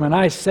overcame, and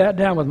I sat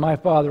down with my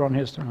Father on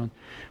his throne.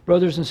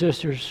 Brothers and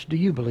sisters, do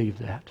you believe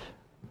that?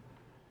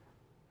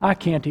 I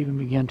can't even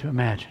begin to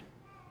imagine.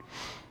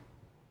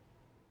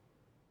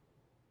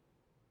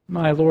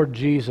 My Lord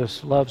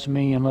Jesus loves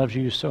me and loves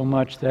you so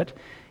much that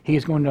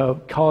he's going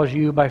to cause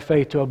you by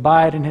faith to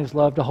abide in his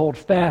love, to hold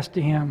fast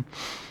to him,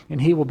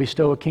 and he will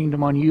bestow a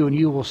kingdom on you, and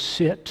you will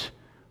sit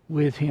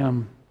with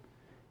him,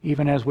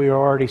 even as we are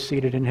already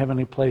seated in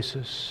heavenly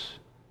places.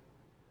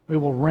 We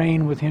will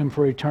reign with him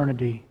for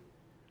eternity.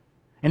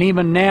 And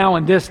even now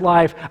in this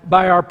life,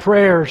 by our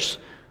prayers,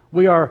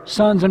 we are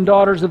sons and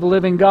daughters of the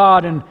living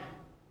God, and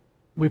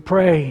we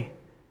pray.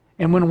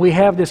 And when we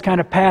have this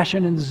kind of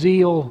passion and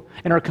zeal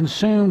and are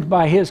consumed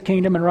by his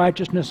kingdom and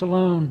righteousness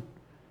alone,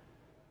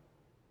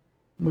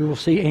 we will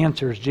see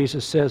answers.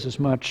 Jesus says as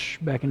much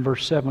back in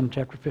verse 7,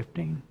 chapter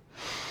 15.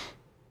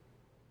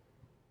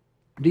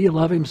 Do you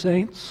love him,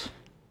 saints?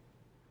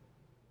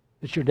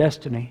 It's your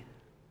destiny.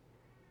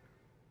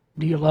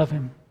 Do you love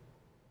him?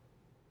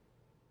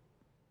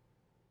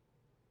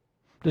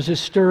 Does it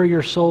stir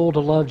your soul to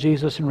love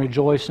Jesus and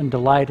rejoice and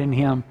delight in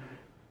him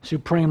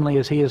supremely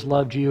as he has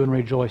loved you and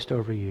rejoiced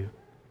over you?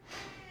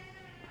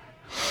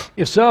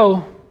 If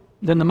so,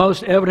 then the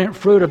most evident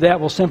fruit of that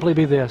will simply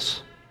be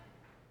this.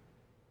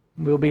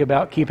 Will be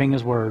about keeping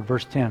his word.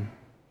 Verse 10.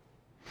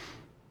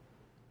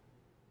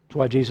 That's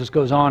why Jesus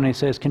goes on and he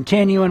says,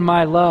 continue in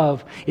my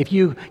love. If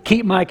you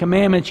keep my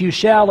commandments, you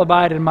shall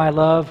abide in my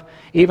love,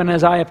 even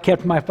as I have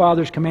kept my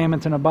Father's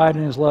commandments and abide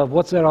in his love.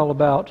 What's that all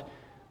about?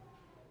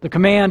 The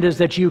command is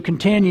that you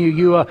continue,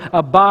 you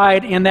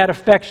abide in that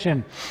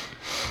affection.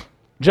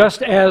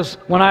 Just as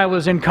when I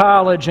was in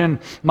college and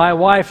my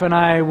wife and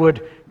I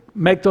would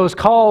make those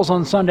calls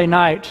on Sunday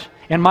night,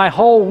 and my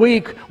whole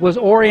week was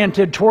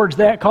oriented towards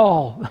that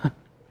call.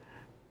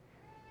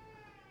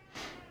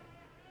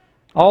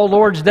 All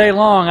Lord's Day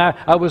long,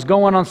 I was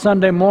going on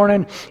Sunday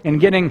morning and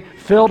getting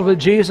filled with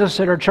Jesus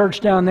at our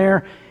church down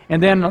there.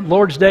 And then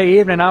Lord's Day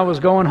evening, I was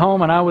going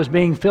home and I was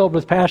being filled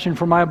with passion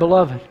for my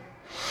beloved,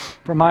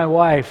 for my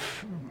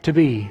wife to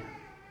be.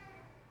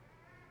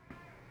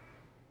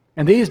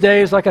 And these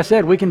days, like I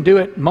said, we can do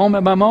it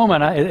moment by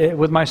moment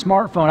with my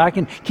smartphone. I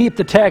can keep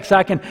the text.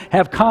 I can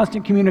have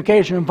constant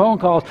communication and phone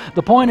calls.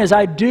 The point is,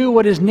 I do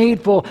what is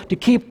needful to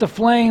keep the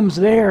flames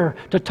there,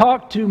 to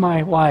talk to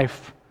my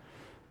wife,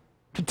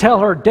 to tell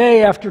her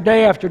day after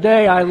day after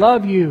day, I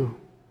love you.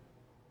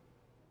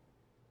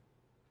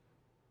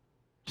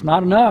 It's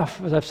not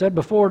enough, as I've said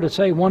before, to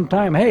say one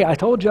time, hey, I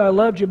told you I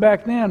loved you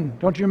back then.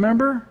 Don't you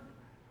remember?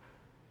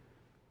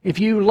 If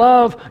you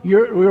love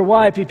your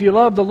wife, if you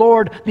love the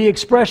Lord, the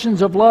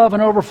expressions of love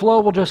and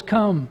overflow will just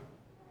come.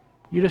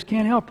 You just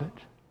can't help it.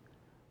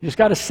 You just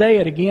got to say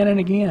it again and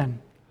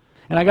again.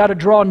 And I got to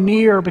draw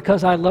near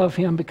because I love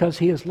him, because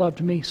he has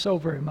loved me so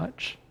very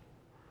much.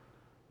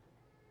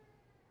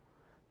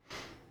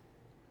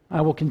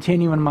 I will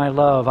continue in my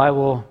love. I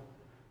will,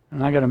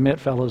 and I got to admit,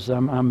 fellas,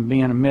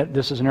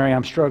 this is an area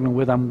I'm struggling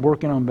with. I'm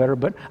working on better,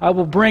 but I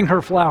will bring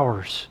her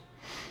flowers.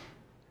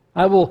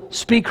 I will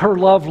speak her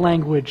love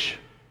language.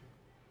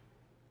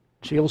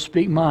 She'll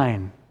speak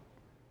mine.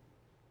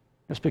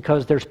 It's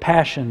because there's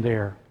passion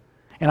there.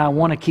 And I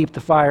want to keep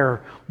the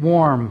fire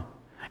warm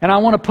And I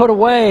want to put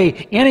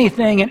away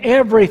anything and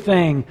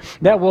everything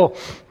that will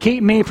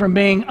keep me from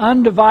being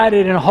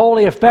undivided and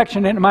wholly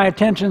affectionate in my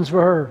attentions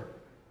for her.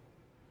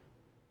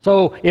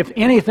 So if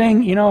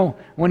anything,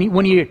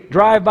 when you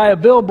drive by a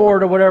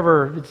billboard or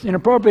whatever, it's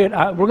inappropriate,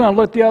 we're going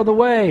to look the other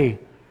way.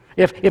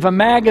 If a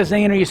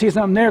magazine or you see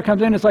something there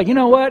comes in, it's like, you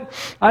know what?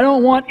 I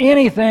don't want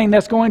anything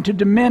that's going to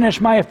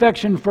diminish my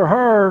affection for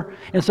her,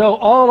 and so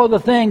all of the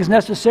things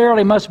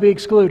necessarily must be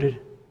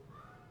excluded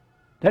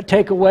that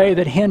take away,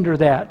 that hinder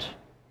that.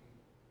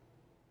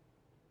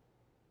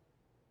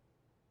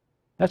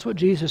 That's what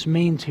Jesus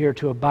means here,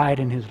 to abide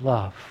in His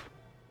love.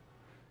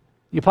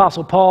 The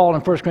Apostle Paul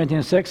in 1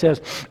 Corinthians 6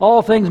 says,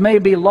 all things may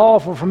be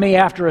lawful for me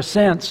after a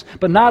sense,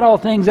 but not all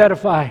things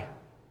edify.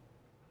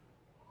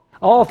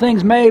 All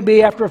things may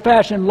be after a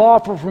fashion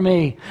lawful for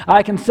me.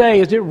 I can say,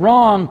 is it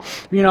wrong,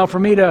 for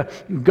me to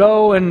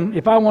go and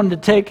if I wanted to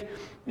take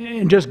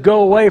and just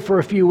go away for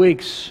a few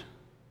weeks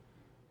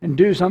and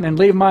do something and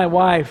leave my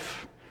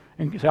wife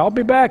and say, I'll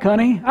be back,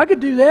 honey. I could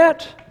do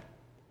that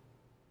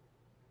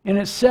in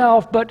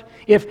itself, but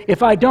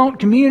if I don't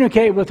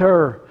communicate with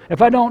her,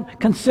 if I don't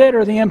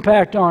consider the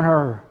impact on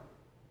her,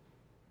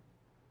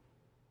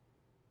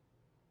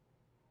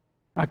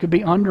 I could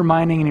be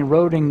undermining and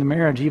eroding the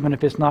marriage even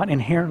if it's not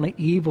inherently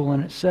evil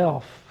in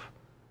itself.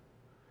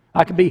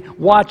 I could be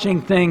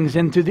watching things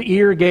into the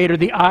ear gate or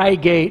the eye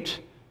gate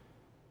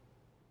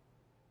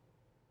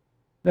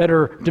that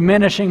are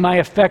diminishing my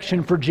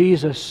affection for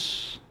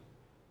Jesus.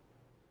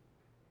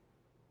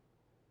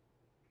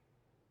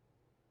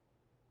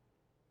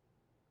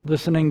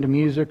 Listening to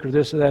music or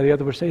this or that or the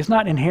other would say it's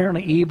not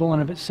inherently evil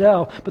in of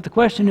itself, but the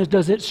question is,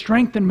 does it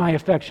strengthen my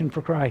affection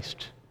for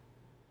Christ?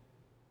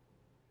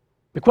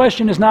 The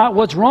question is not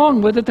what's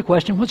wrong with it, the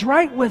question, what's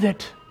right with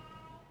it?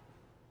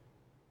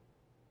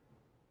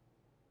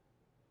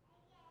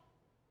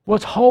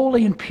 What's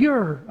holy and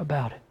pure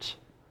about it?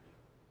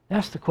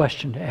 That's the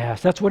question to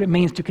ask. That's what it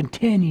means to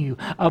continue,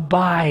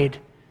 abide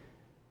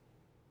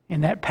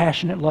in that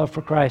passionate love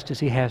for Christ as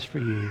He has for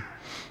you.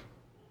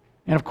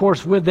 And of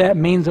course, with that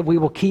means that we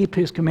will keep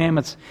His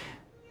commandments.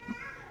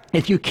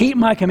 If you keep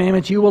my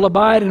commandments, you will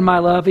abide in my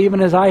love, even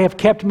as I have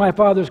kept my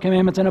Father's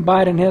commandments and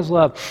abide in His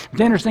love.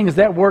 What's interesting is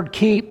that word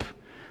keep.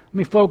 Let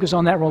me focus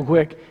on that real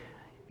quick.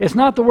 It's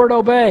not the word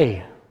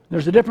obey.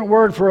 There's a different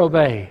word for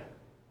obey.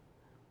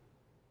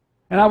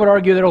 And I would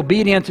argue that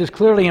obedience is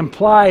clearly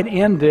implied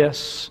in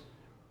this.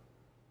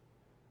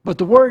 But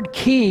the word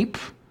keep,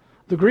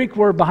 the Greek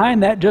word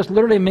behind that, just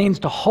literally means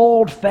to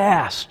hold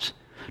fast,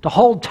 to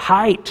hold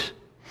tight,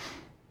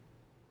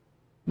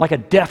 like a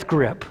death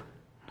grip.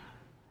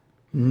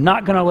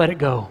 Not going to let it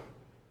go.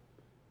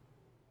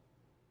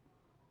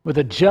 With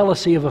a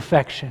jealousy of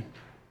affection.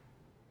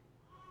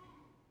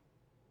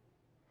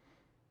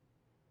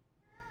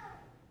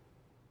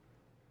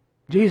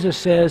 Jesus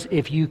says,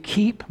 if you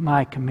keep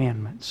my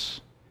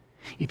commandments,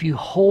 if you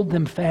hold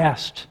them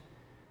fast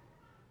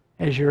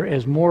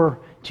as more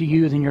to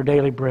you than your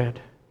daily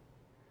bread,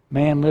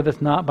 man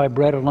liveth not by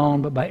bread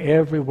alone, but by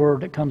every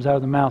word that comes out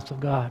of the mouth of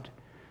God.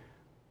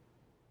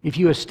 If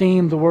you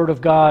esteem the Word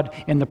of God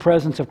in the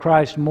presence of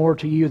Christ more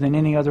to you than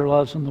any other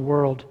loves in the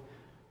world,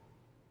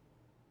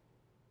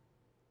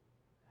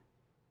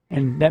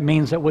 and that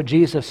means that what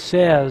Jesus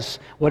says,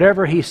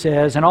 whatever He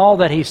says, and all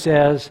that He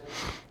says,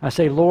 I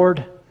say,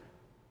 Lord,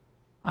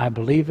 I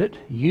believe it.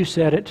 You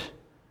said it.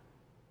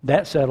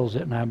 That settles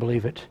it, and I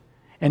believe it.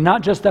 And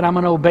not just that I'm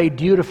going to obey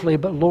dutifully,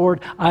 but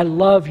Lord, I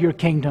love your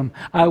kingdom.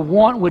 I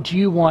want what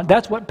you want.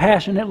 That's what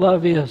passionate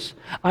love is.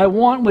 I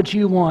want what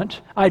you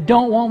want. I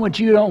don't want what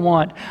you don't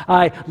want.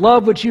 I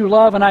love what you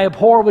love, and I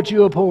abhor what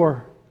you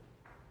abhor.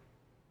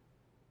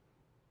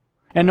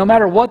 And no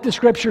matter what the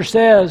Scripture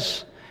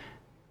says,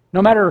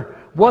 no matter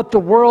what the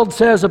world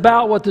says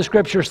about what the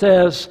Scripture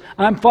says,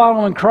 I'm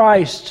following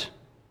Christ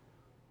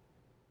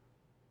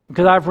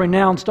because I've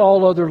renounced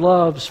all other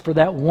loves for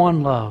that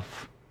one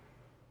love,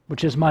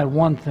 which is my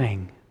one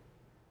thing.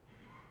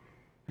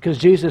 Because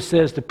Jesus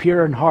says the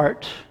pure in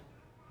heart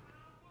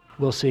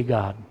will see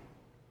God.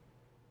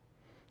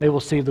 They will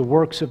see the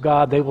works of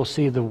God. They will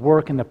see the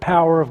work and the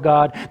power of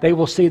God. They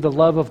will see the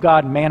love of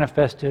God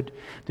manifested.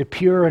 The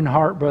pure in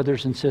heart,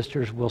 brothers and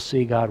sisters, will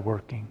see God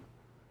working.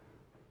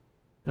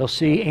 They'll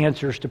see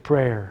answers to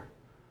prayer.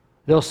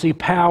 They'll see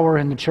power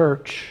in the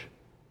church.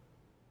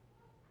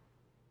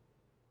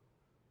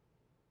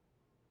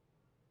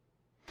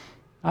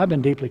 I've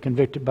been deeply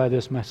convicted by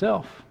this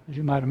myself, as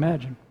you might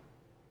imagine.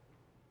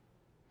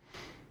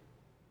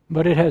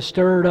 But it has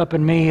stirred up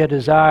in me a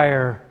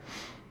desire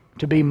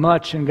to be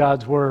much in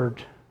God's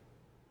Word,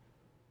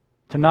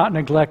 to not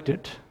neglect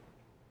it,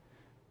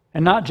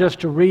 and not just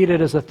to read it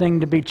as a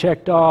thing to be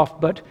checked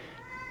off, but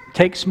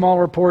take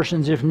smaller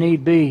portions if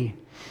need be.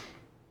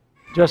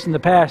 Just in the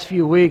past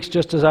few weeks,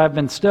 just as I've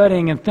been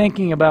studying and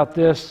thinking about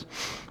this,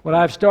 what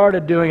I've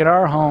started doing at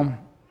our home,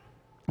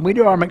 we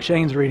do our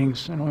McShane's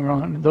readings,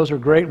 and those are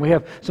great. We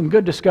have some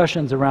good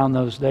discussions around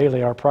those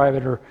daily, our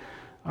private or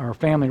our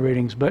family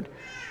readings. But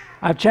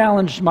I've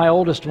challenged my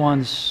oldest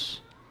ones,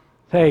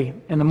 hey,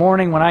 in the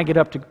morning when I get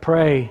up to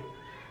pray,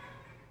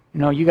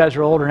 You guys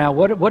are older now.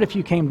 What if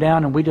you came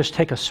down and we just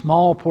take a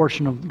small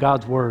portion of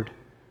God's Word?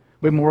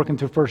 We've been working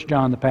through 1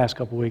 John the past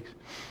couple weeks.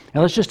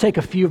 And let's just take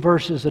a few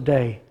verses a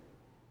day.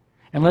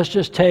 And let's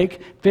just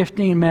take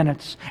 15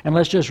 minutes and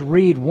let's just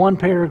read one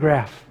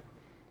paragraph.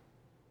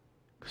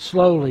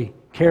 Slowly,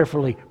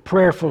 carefully,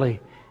 prayerfully.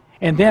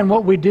 And then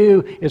what we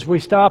do is we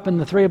stop and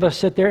the three of us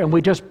sit there and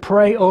we just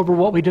pray over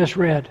what we just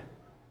read.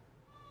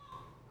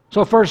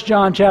 So 1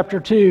 John chapter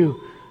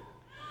 2.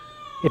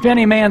 If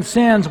any man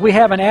sins, we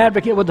have an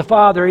advocate with the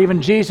Father,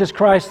 even Jesus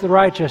Christ the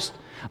righteous.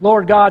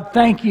 Lord God,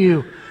 thank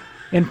you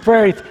in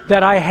faith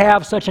that I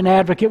have such an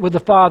advocate with the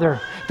Father.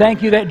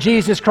 Thank you that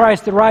Jesus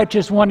Christ the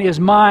righteous one is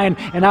mine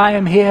and I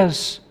am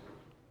His.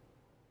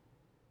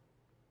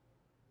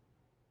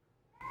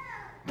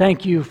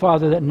 Thank you,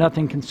 Father, that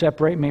nothing can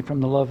separate me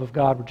from the love of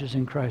God which is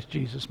in Christ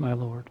Jesus my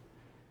Lord.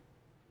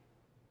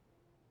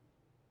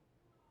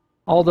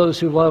 All those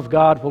who love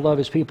God will love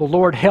His people.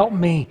 Lord, help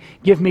me.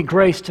 Give me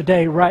grace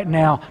today, right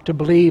now, to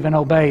believe and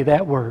obey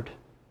that Word.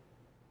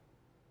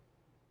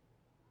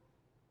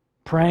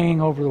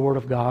 Praying over the Word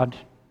of God,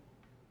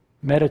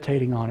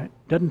 meditating on it.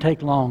 Doesn't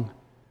take long.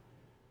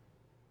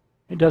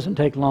 It doesn't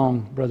take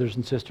long, brothers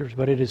and sisters,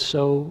 but it is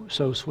so,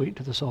 so sweet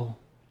to the soul.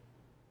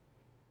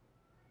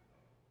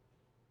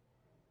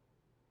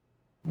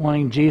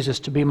 Wanting Jesus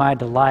to be my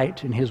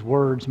delight and His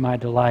words my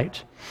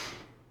delight.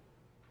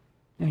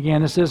 And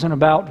again, this isn't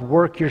about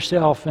work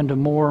yourself into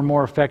more and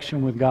more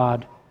affection with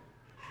God.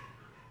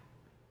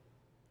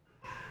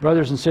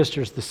 Brothers and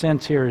sisters, the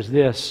sense here is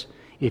this.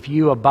 If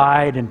you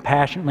abide and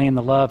passionately in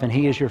the love and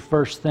He is your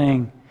first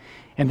thing,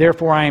 and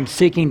therefore I am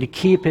seeking to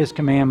keep His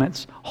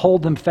commandments,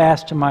 hold them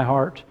fast to my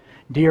heart,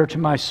 dear to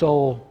my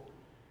soul.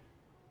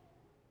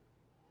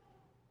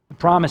 The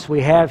promise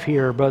we have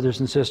here, brothers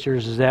and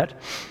sisters, is that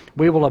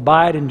we will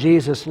abide in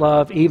Jesus'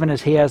 love even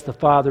as He has the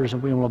Father's,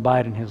 and we will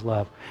abide in His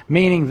love.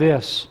 Meaning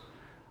this.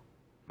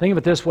 Think of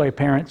it this way,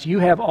 parents. You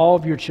have all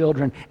of your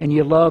children, and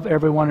you love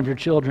every one of your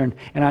children.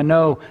 And I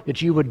know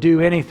that you would do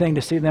anything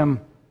to see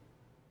them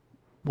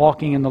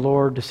walking in the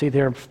Lord, to see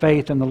their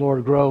faith in the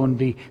Lord grow and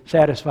be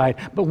satisfied.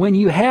 But when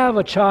you have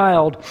a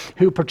child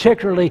who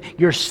particularly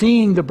you're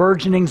seeing the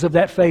burgeonings of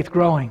that faith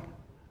growing,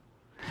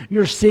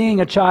 you're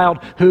seeing a child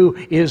who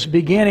is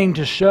beginning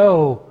to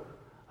show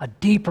a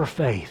deeper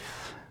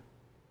faith,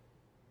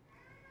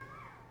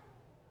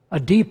 a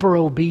deeper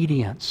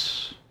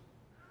obedience.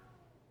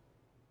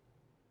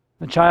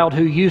 A child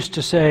who used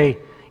to say,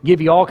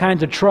 give you all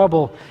kinds of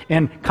trouble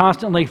and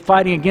constantly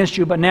fighting against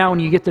you, but now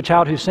when you get the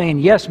child who's saying,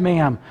 yes,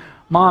 ma'am,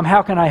 Mom,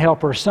 how can I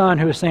help her? Son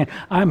who is saying,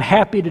 I'm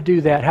happy to do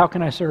that. How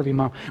can I serve you,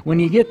 Mom? When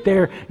you get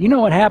there, you know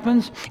what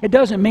happens? It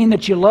doesn't mean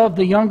that you love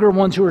the younger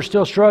ones who are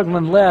still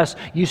struggling less.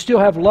 You still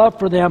have love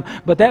for them,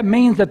 but that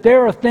means that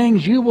there are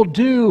things you will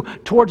do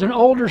towards an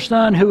older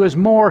son who is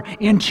more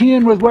in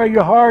tune with where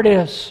your heart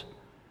is.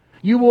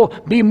 You will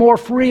be more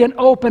free and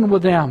open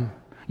with them.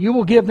 You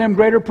will give them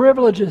greater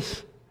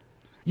privileges.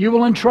 You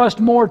will entrust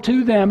more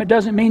to them. It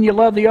doesn't mean you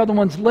love the other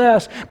ones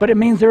less, but it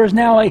means there is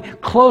now a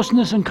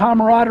closeness and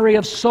camaraderie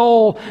of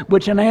soul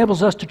which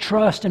enables us to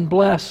trust and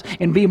bless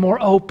and be more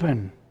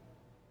open.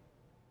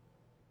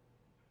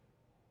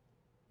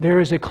 There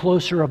is a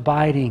closer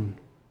abiding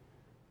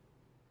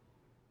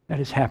that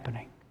is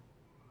happening.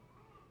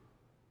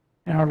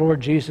 And our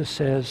Lord Jesus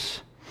says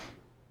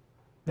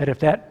that if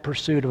that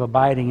pursuit of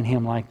abiding in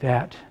Him like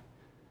that,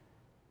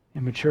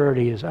 and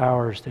maturity is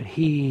ours, that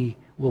He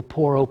will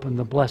pour open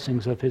the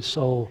blessings of His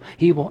soul.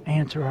 He will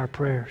answer our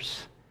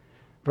prayers.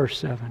 Verse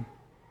 7.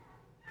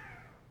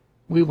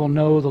 We will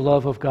know the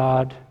love of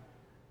God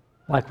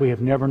like we have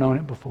never known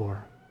it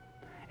before.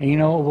 And you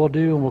know what we'll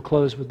do? And we'll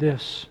close with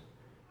this.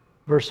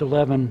 Verse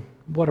 11.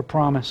 What a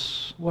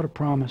promise. What a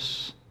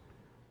promise.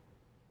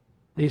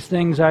 These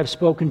things I've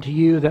spoken to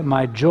you, that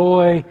my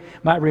joy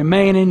might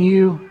remain in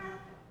you,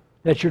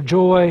 that your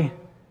joy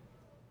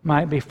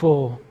might be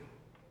full.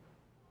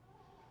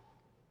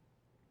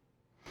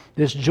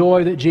 This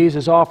joy that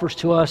Jesus offers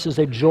to us is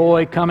a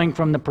joy coming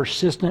from the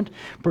persistent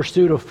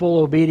pursuit of full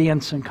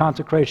obedience and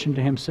consecration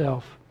to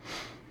Himself.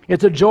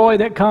 It's a joy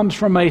that comes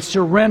from a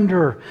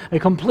surrender, a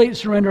complete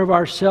surrender of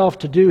ourself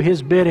to do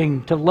His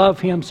bidding, to love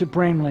Him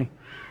supremely,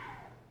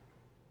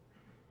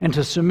 and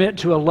to submit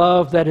to a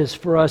love that is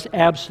for us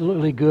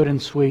absolutely good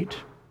and sweet.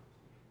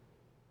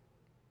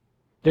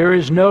 There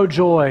is no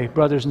joy,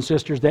 brothers and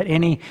sisters, that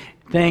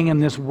anything in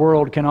this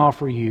world can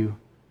offer you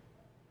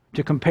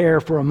to compare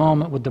for a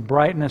moment with the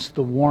brightness,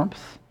 the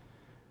warmth,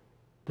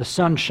 the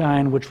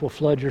sunshine which will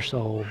flood your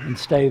soul and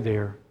stay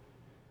there.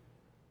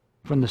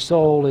 When the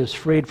soul is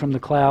freed from the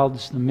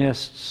clouds, the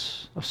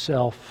mists of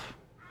self,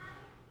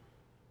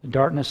 the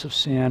darkness of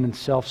sin and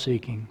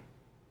self-seeking.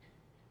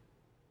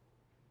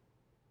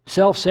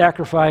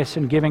 Self-sacrifice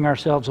and giving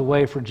ourselves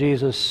away for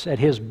Jesus at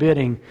His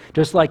bidding,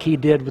 just like He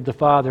did with the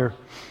Father,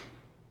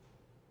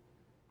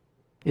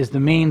 is the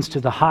means to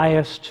the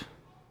highest,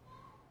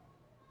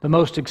 the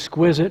most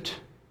exquisite,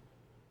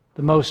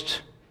 the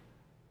most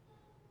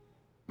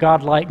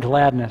godlike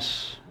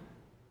gladness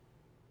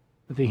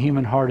that the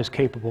human heart is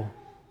capable.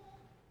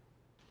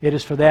 It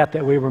is for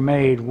that we were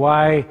made.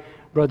 Why,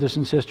 brothers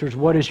and sisters,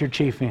 what is your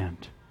chief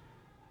end?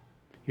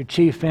 Your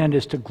chief end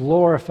is to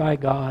glorify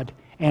God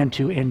and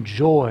to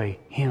enjoy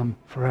Him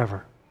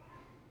forever.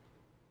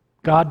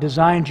 God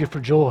designed you for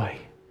joy,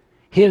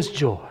 His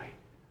joy.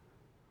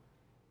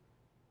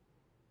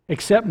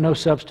 Accept no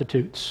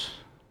substitutes.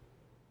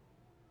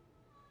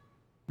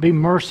 Be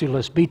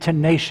merciless, be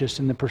tenacious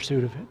in the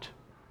pursuit of it.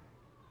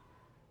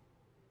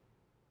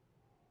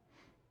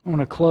 I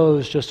want to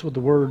close just with the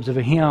words of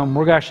a hymn.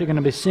 We're actually going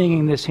to be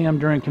singing this hymn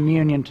during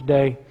communion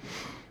today.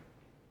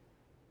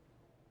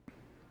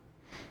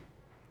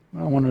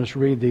 I want to just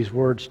read these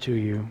words to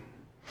you.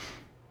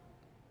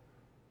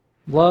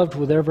 Loved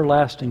with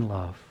everlasting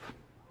love.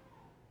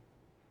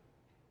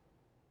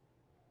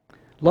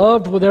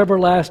 Loved with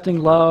everlasting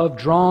love,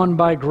 drawn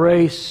by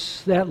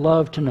grace that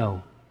love to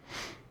know.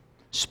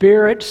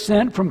 Spirit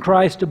sent from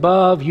Christ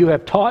above, you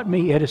have taught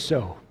me it is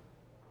so.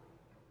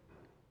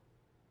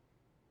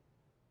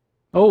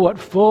 Oh, what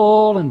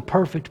full and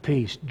perfect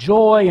peace,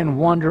 joy and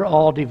wonder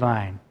all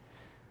divine.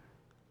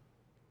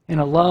 In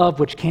a love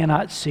which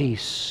cannot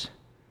cease,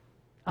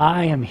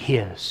 I am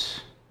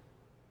His,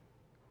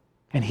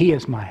 and He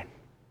is mine.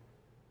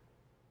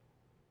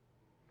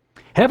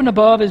 Heaven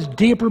above is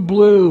deeper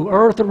blue,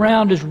 earth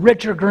around is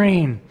richer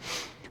green.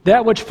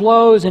 That which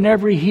flows in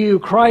every hue,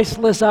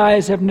 Christless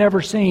eyes have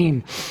never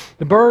seen.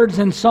 The birds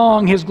in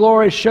song His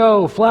glory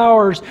show,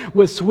 flowers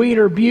with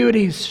sweeter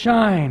beauties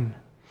shine.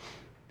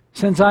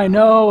 Since I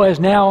know as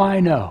now I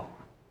know,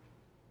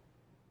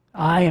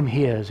 I am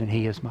His and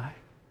He is mine.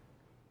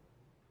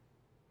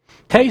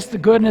 Taste the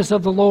goodness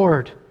of the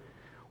Lord,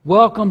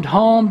 welcomed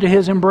home to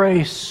His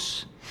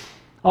embrace.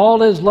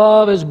 All His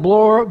love, His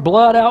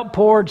blood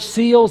outpoured,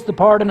 seals the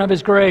pardon of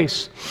His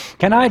grace.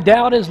 Can I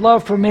doubt His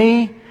love for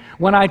me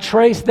when I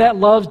trace that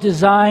love's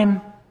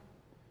design?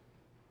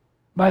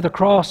 By the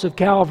cross of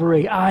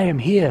Calvary, I am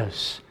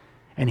His,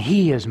 and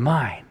He is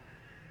mine.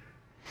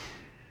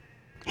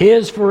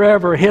 His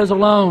forever, His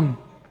alone.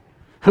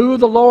 Who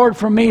the Lord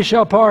from me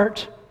shall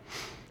part?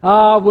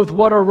 Ah, with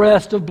what a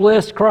rest of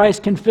bliss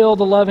Christ can fill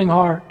the loving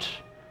heart.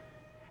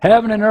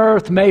 Heaven and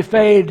earth may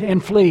fade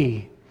and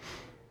flee,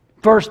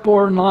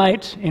 firstborn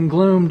light in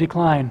gloom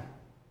decline.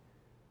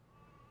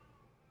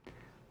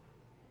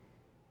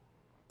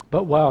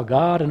 But while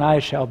God and I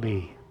shall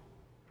be,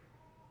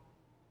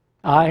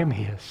 I am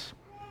His,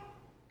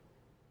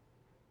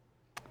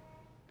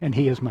 and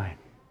He is mine.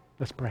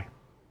 Let's pray.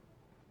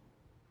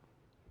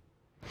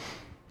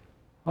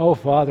 Oh,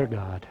 Father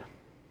God,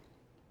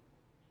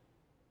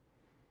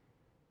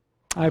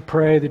 I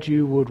pray that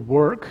You would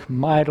work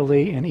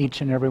mightily in each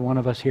and every one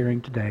of us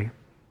hearing today.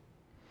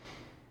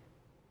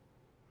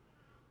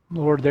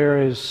 Lord,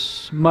 there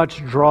is much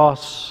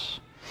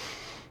dross.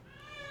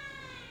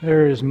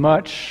 There is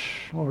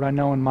much, Lord, I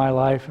know in my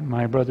life and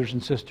my brothers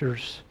and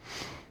sisters,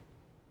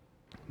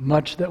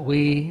 much that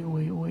we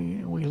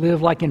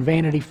live like in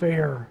Vanity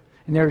Fair.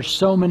 And there's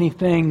so many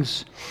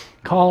things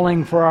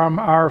calling for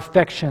our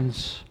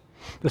affections.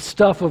 The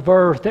stuff of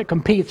earth that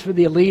competes for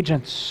the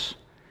allegiance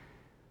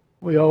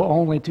we owe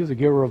only to the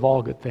giver of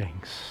all good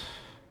things.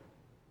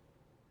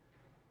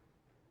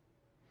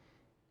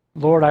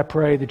 Lord, I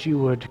pray that You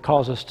would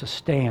cause us to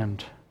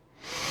stand.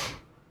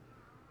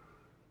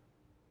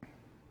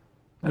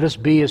 Let us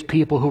be as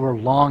people who are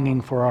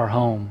longing for our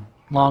home,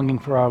 longing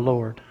for our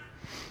Lord.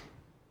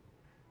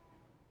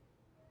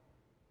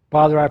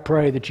 Father, I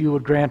pray that You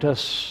would grant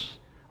us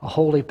a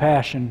holy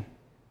passion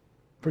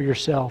for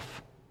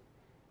Yourself.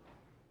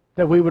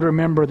 That we would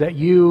remember that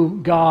You,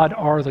 God,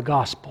 are the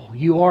gospel.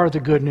 You are the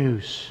good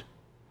news.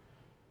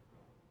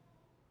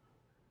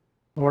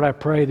 Lord, I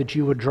pray that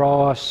You would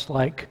draw us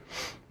like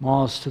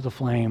moths to the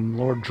flame.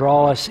 Lord,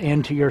 draw us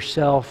into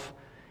Yourself.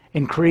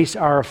 Increase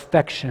our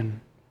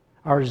affection,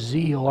 our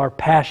zeal, our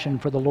passion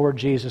for the Lord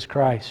Jesus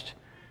Christ,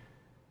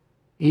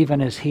 even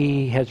as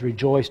He has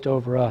rejoiced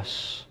over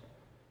us.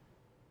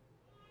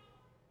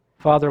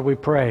 Father, we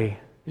pray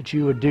that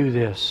You would do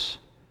this,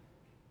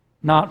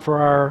 not for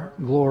our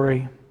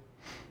glory,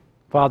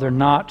 Father,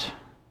 not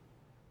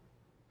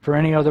for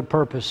any other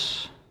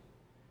purpose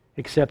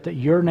except that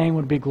Your name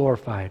would be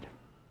glorified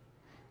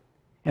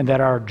and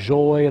that our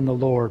joy in the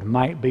Lord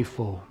might be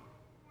full.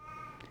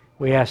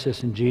 We ask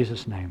this in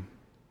Jesus' name.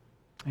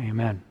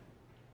 Amen.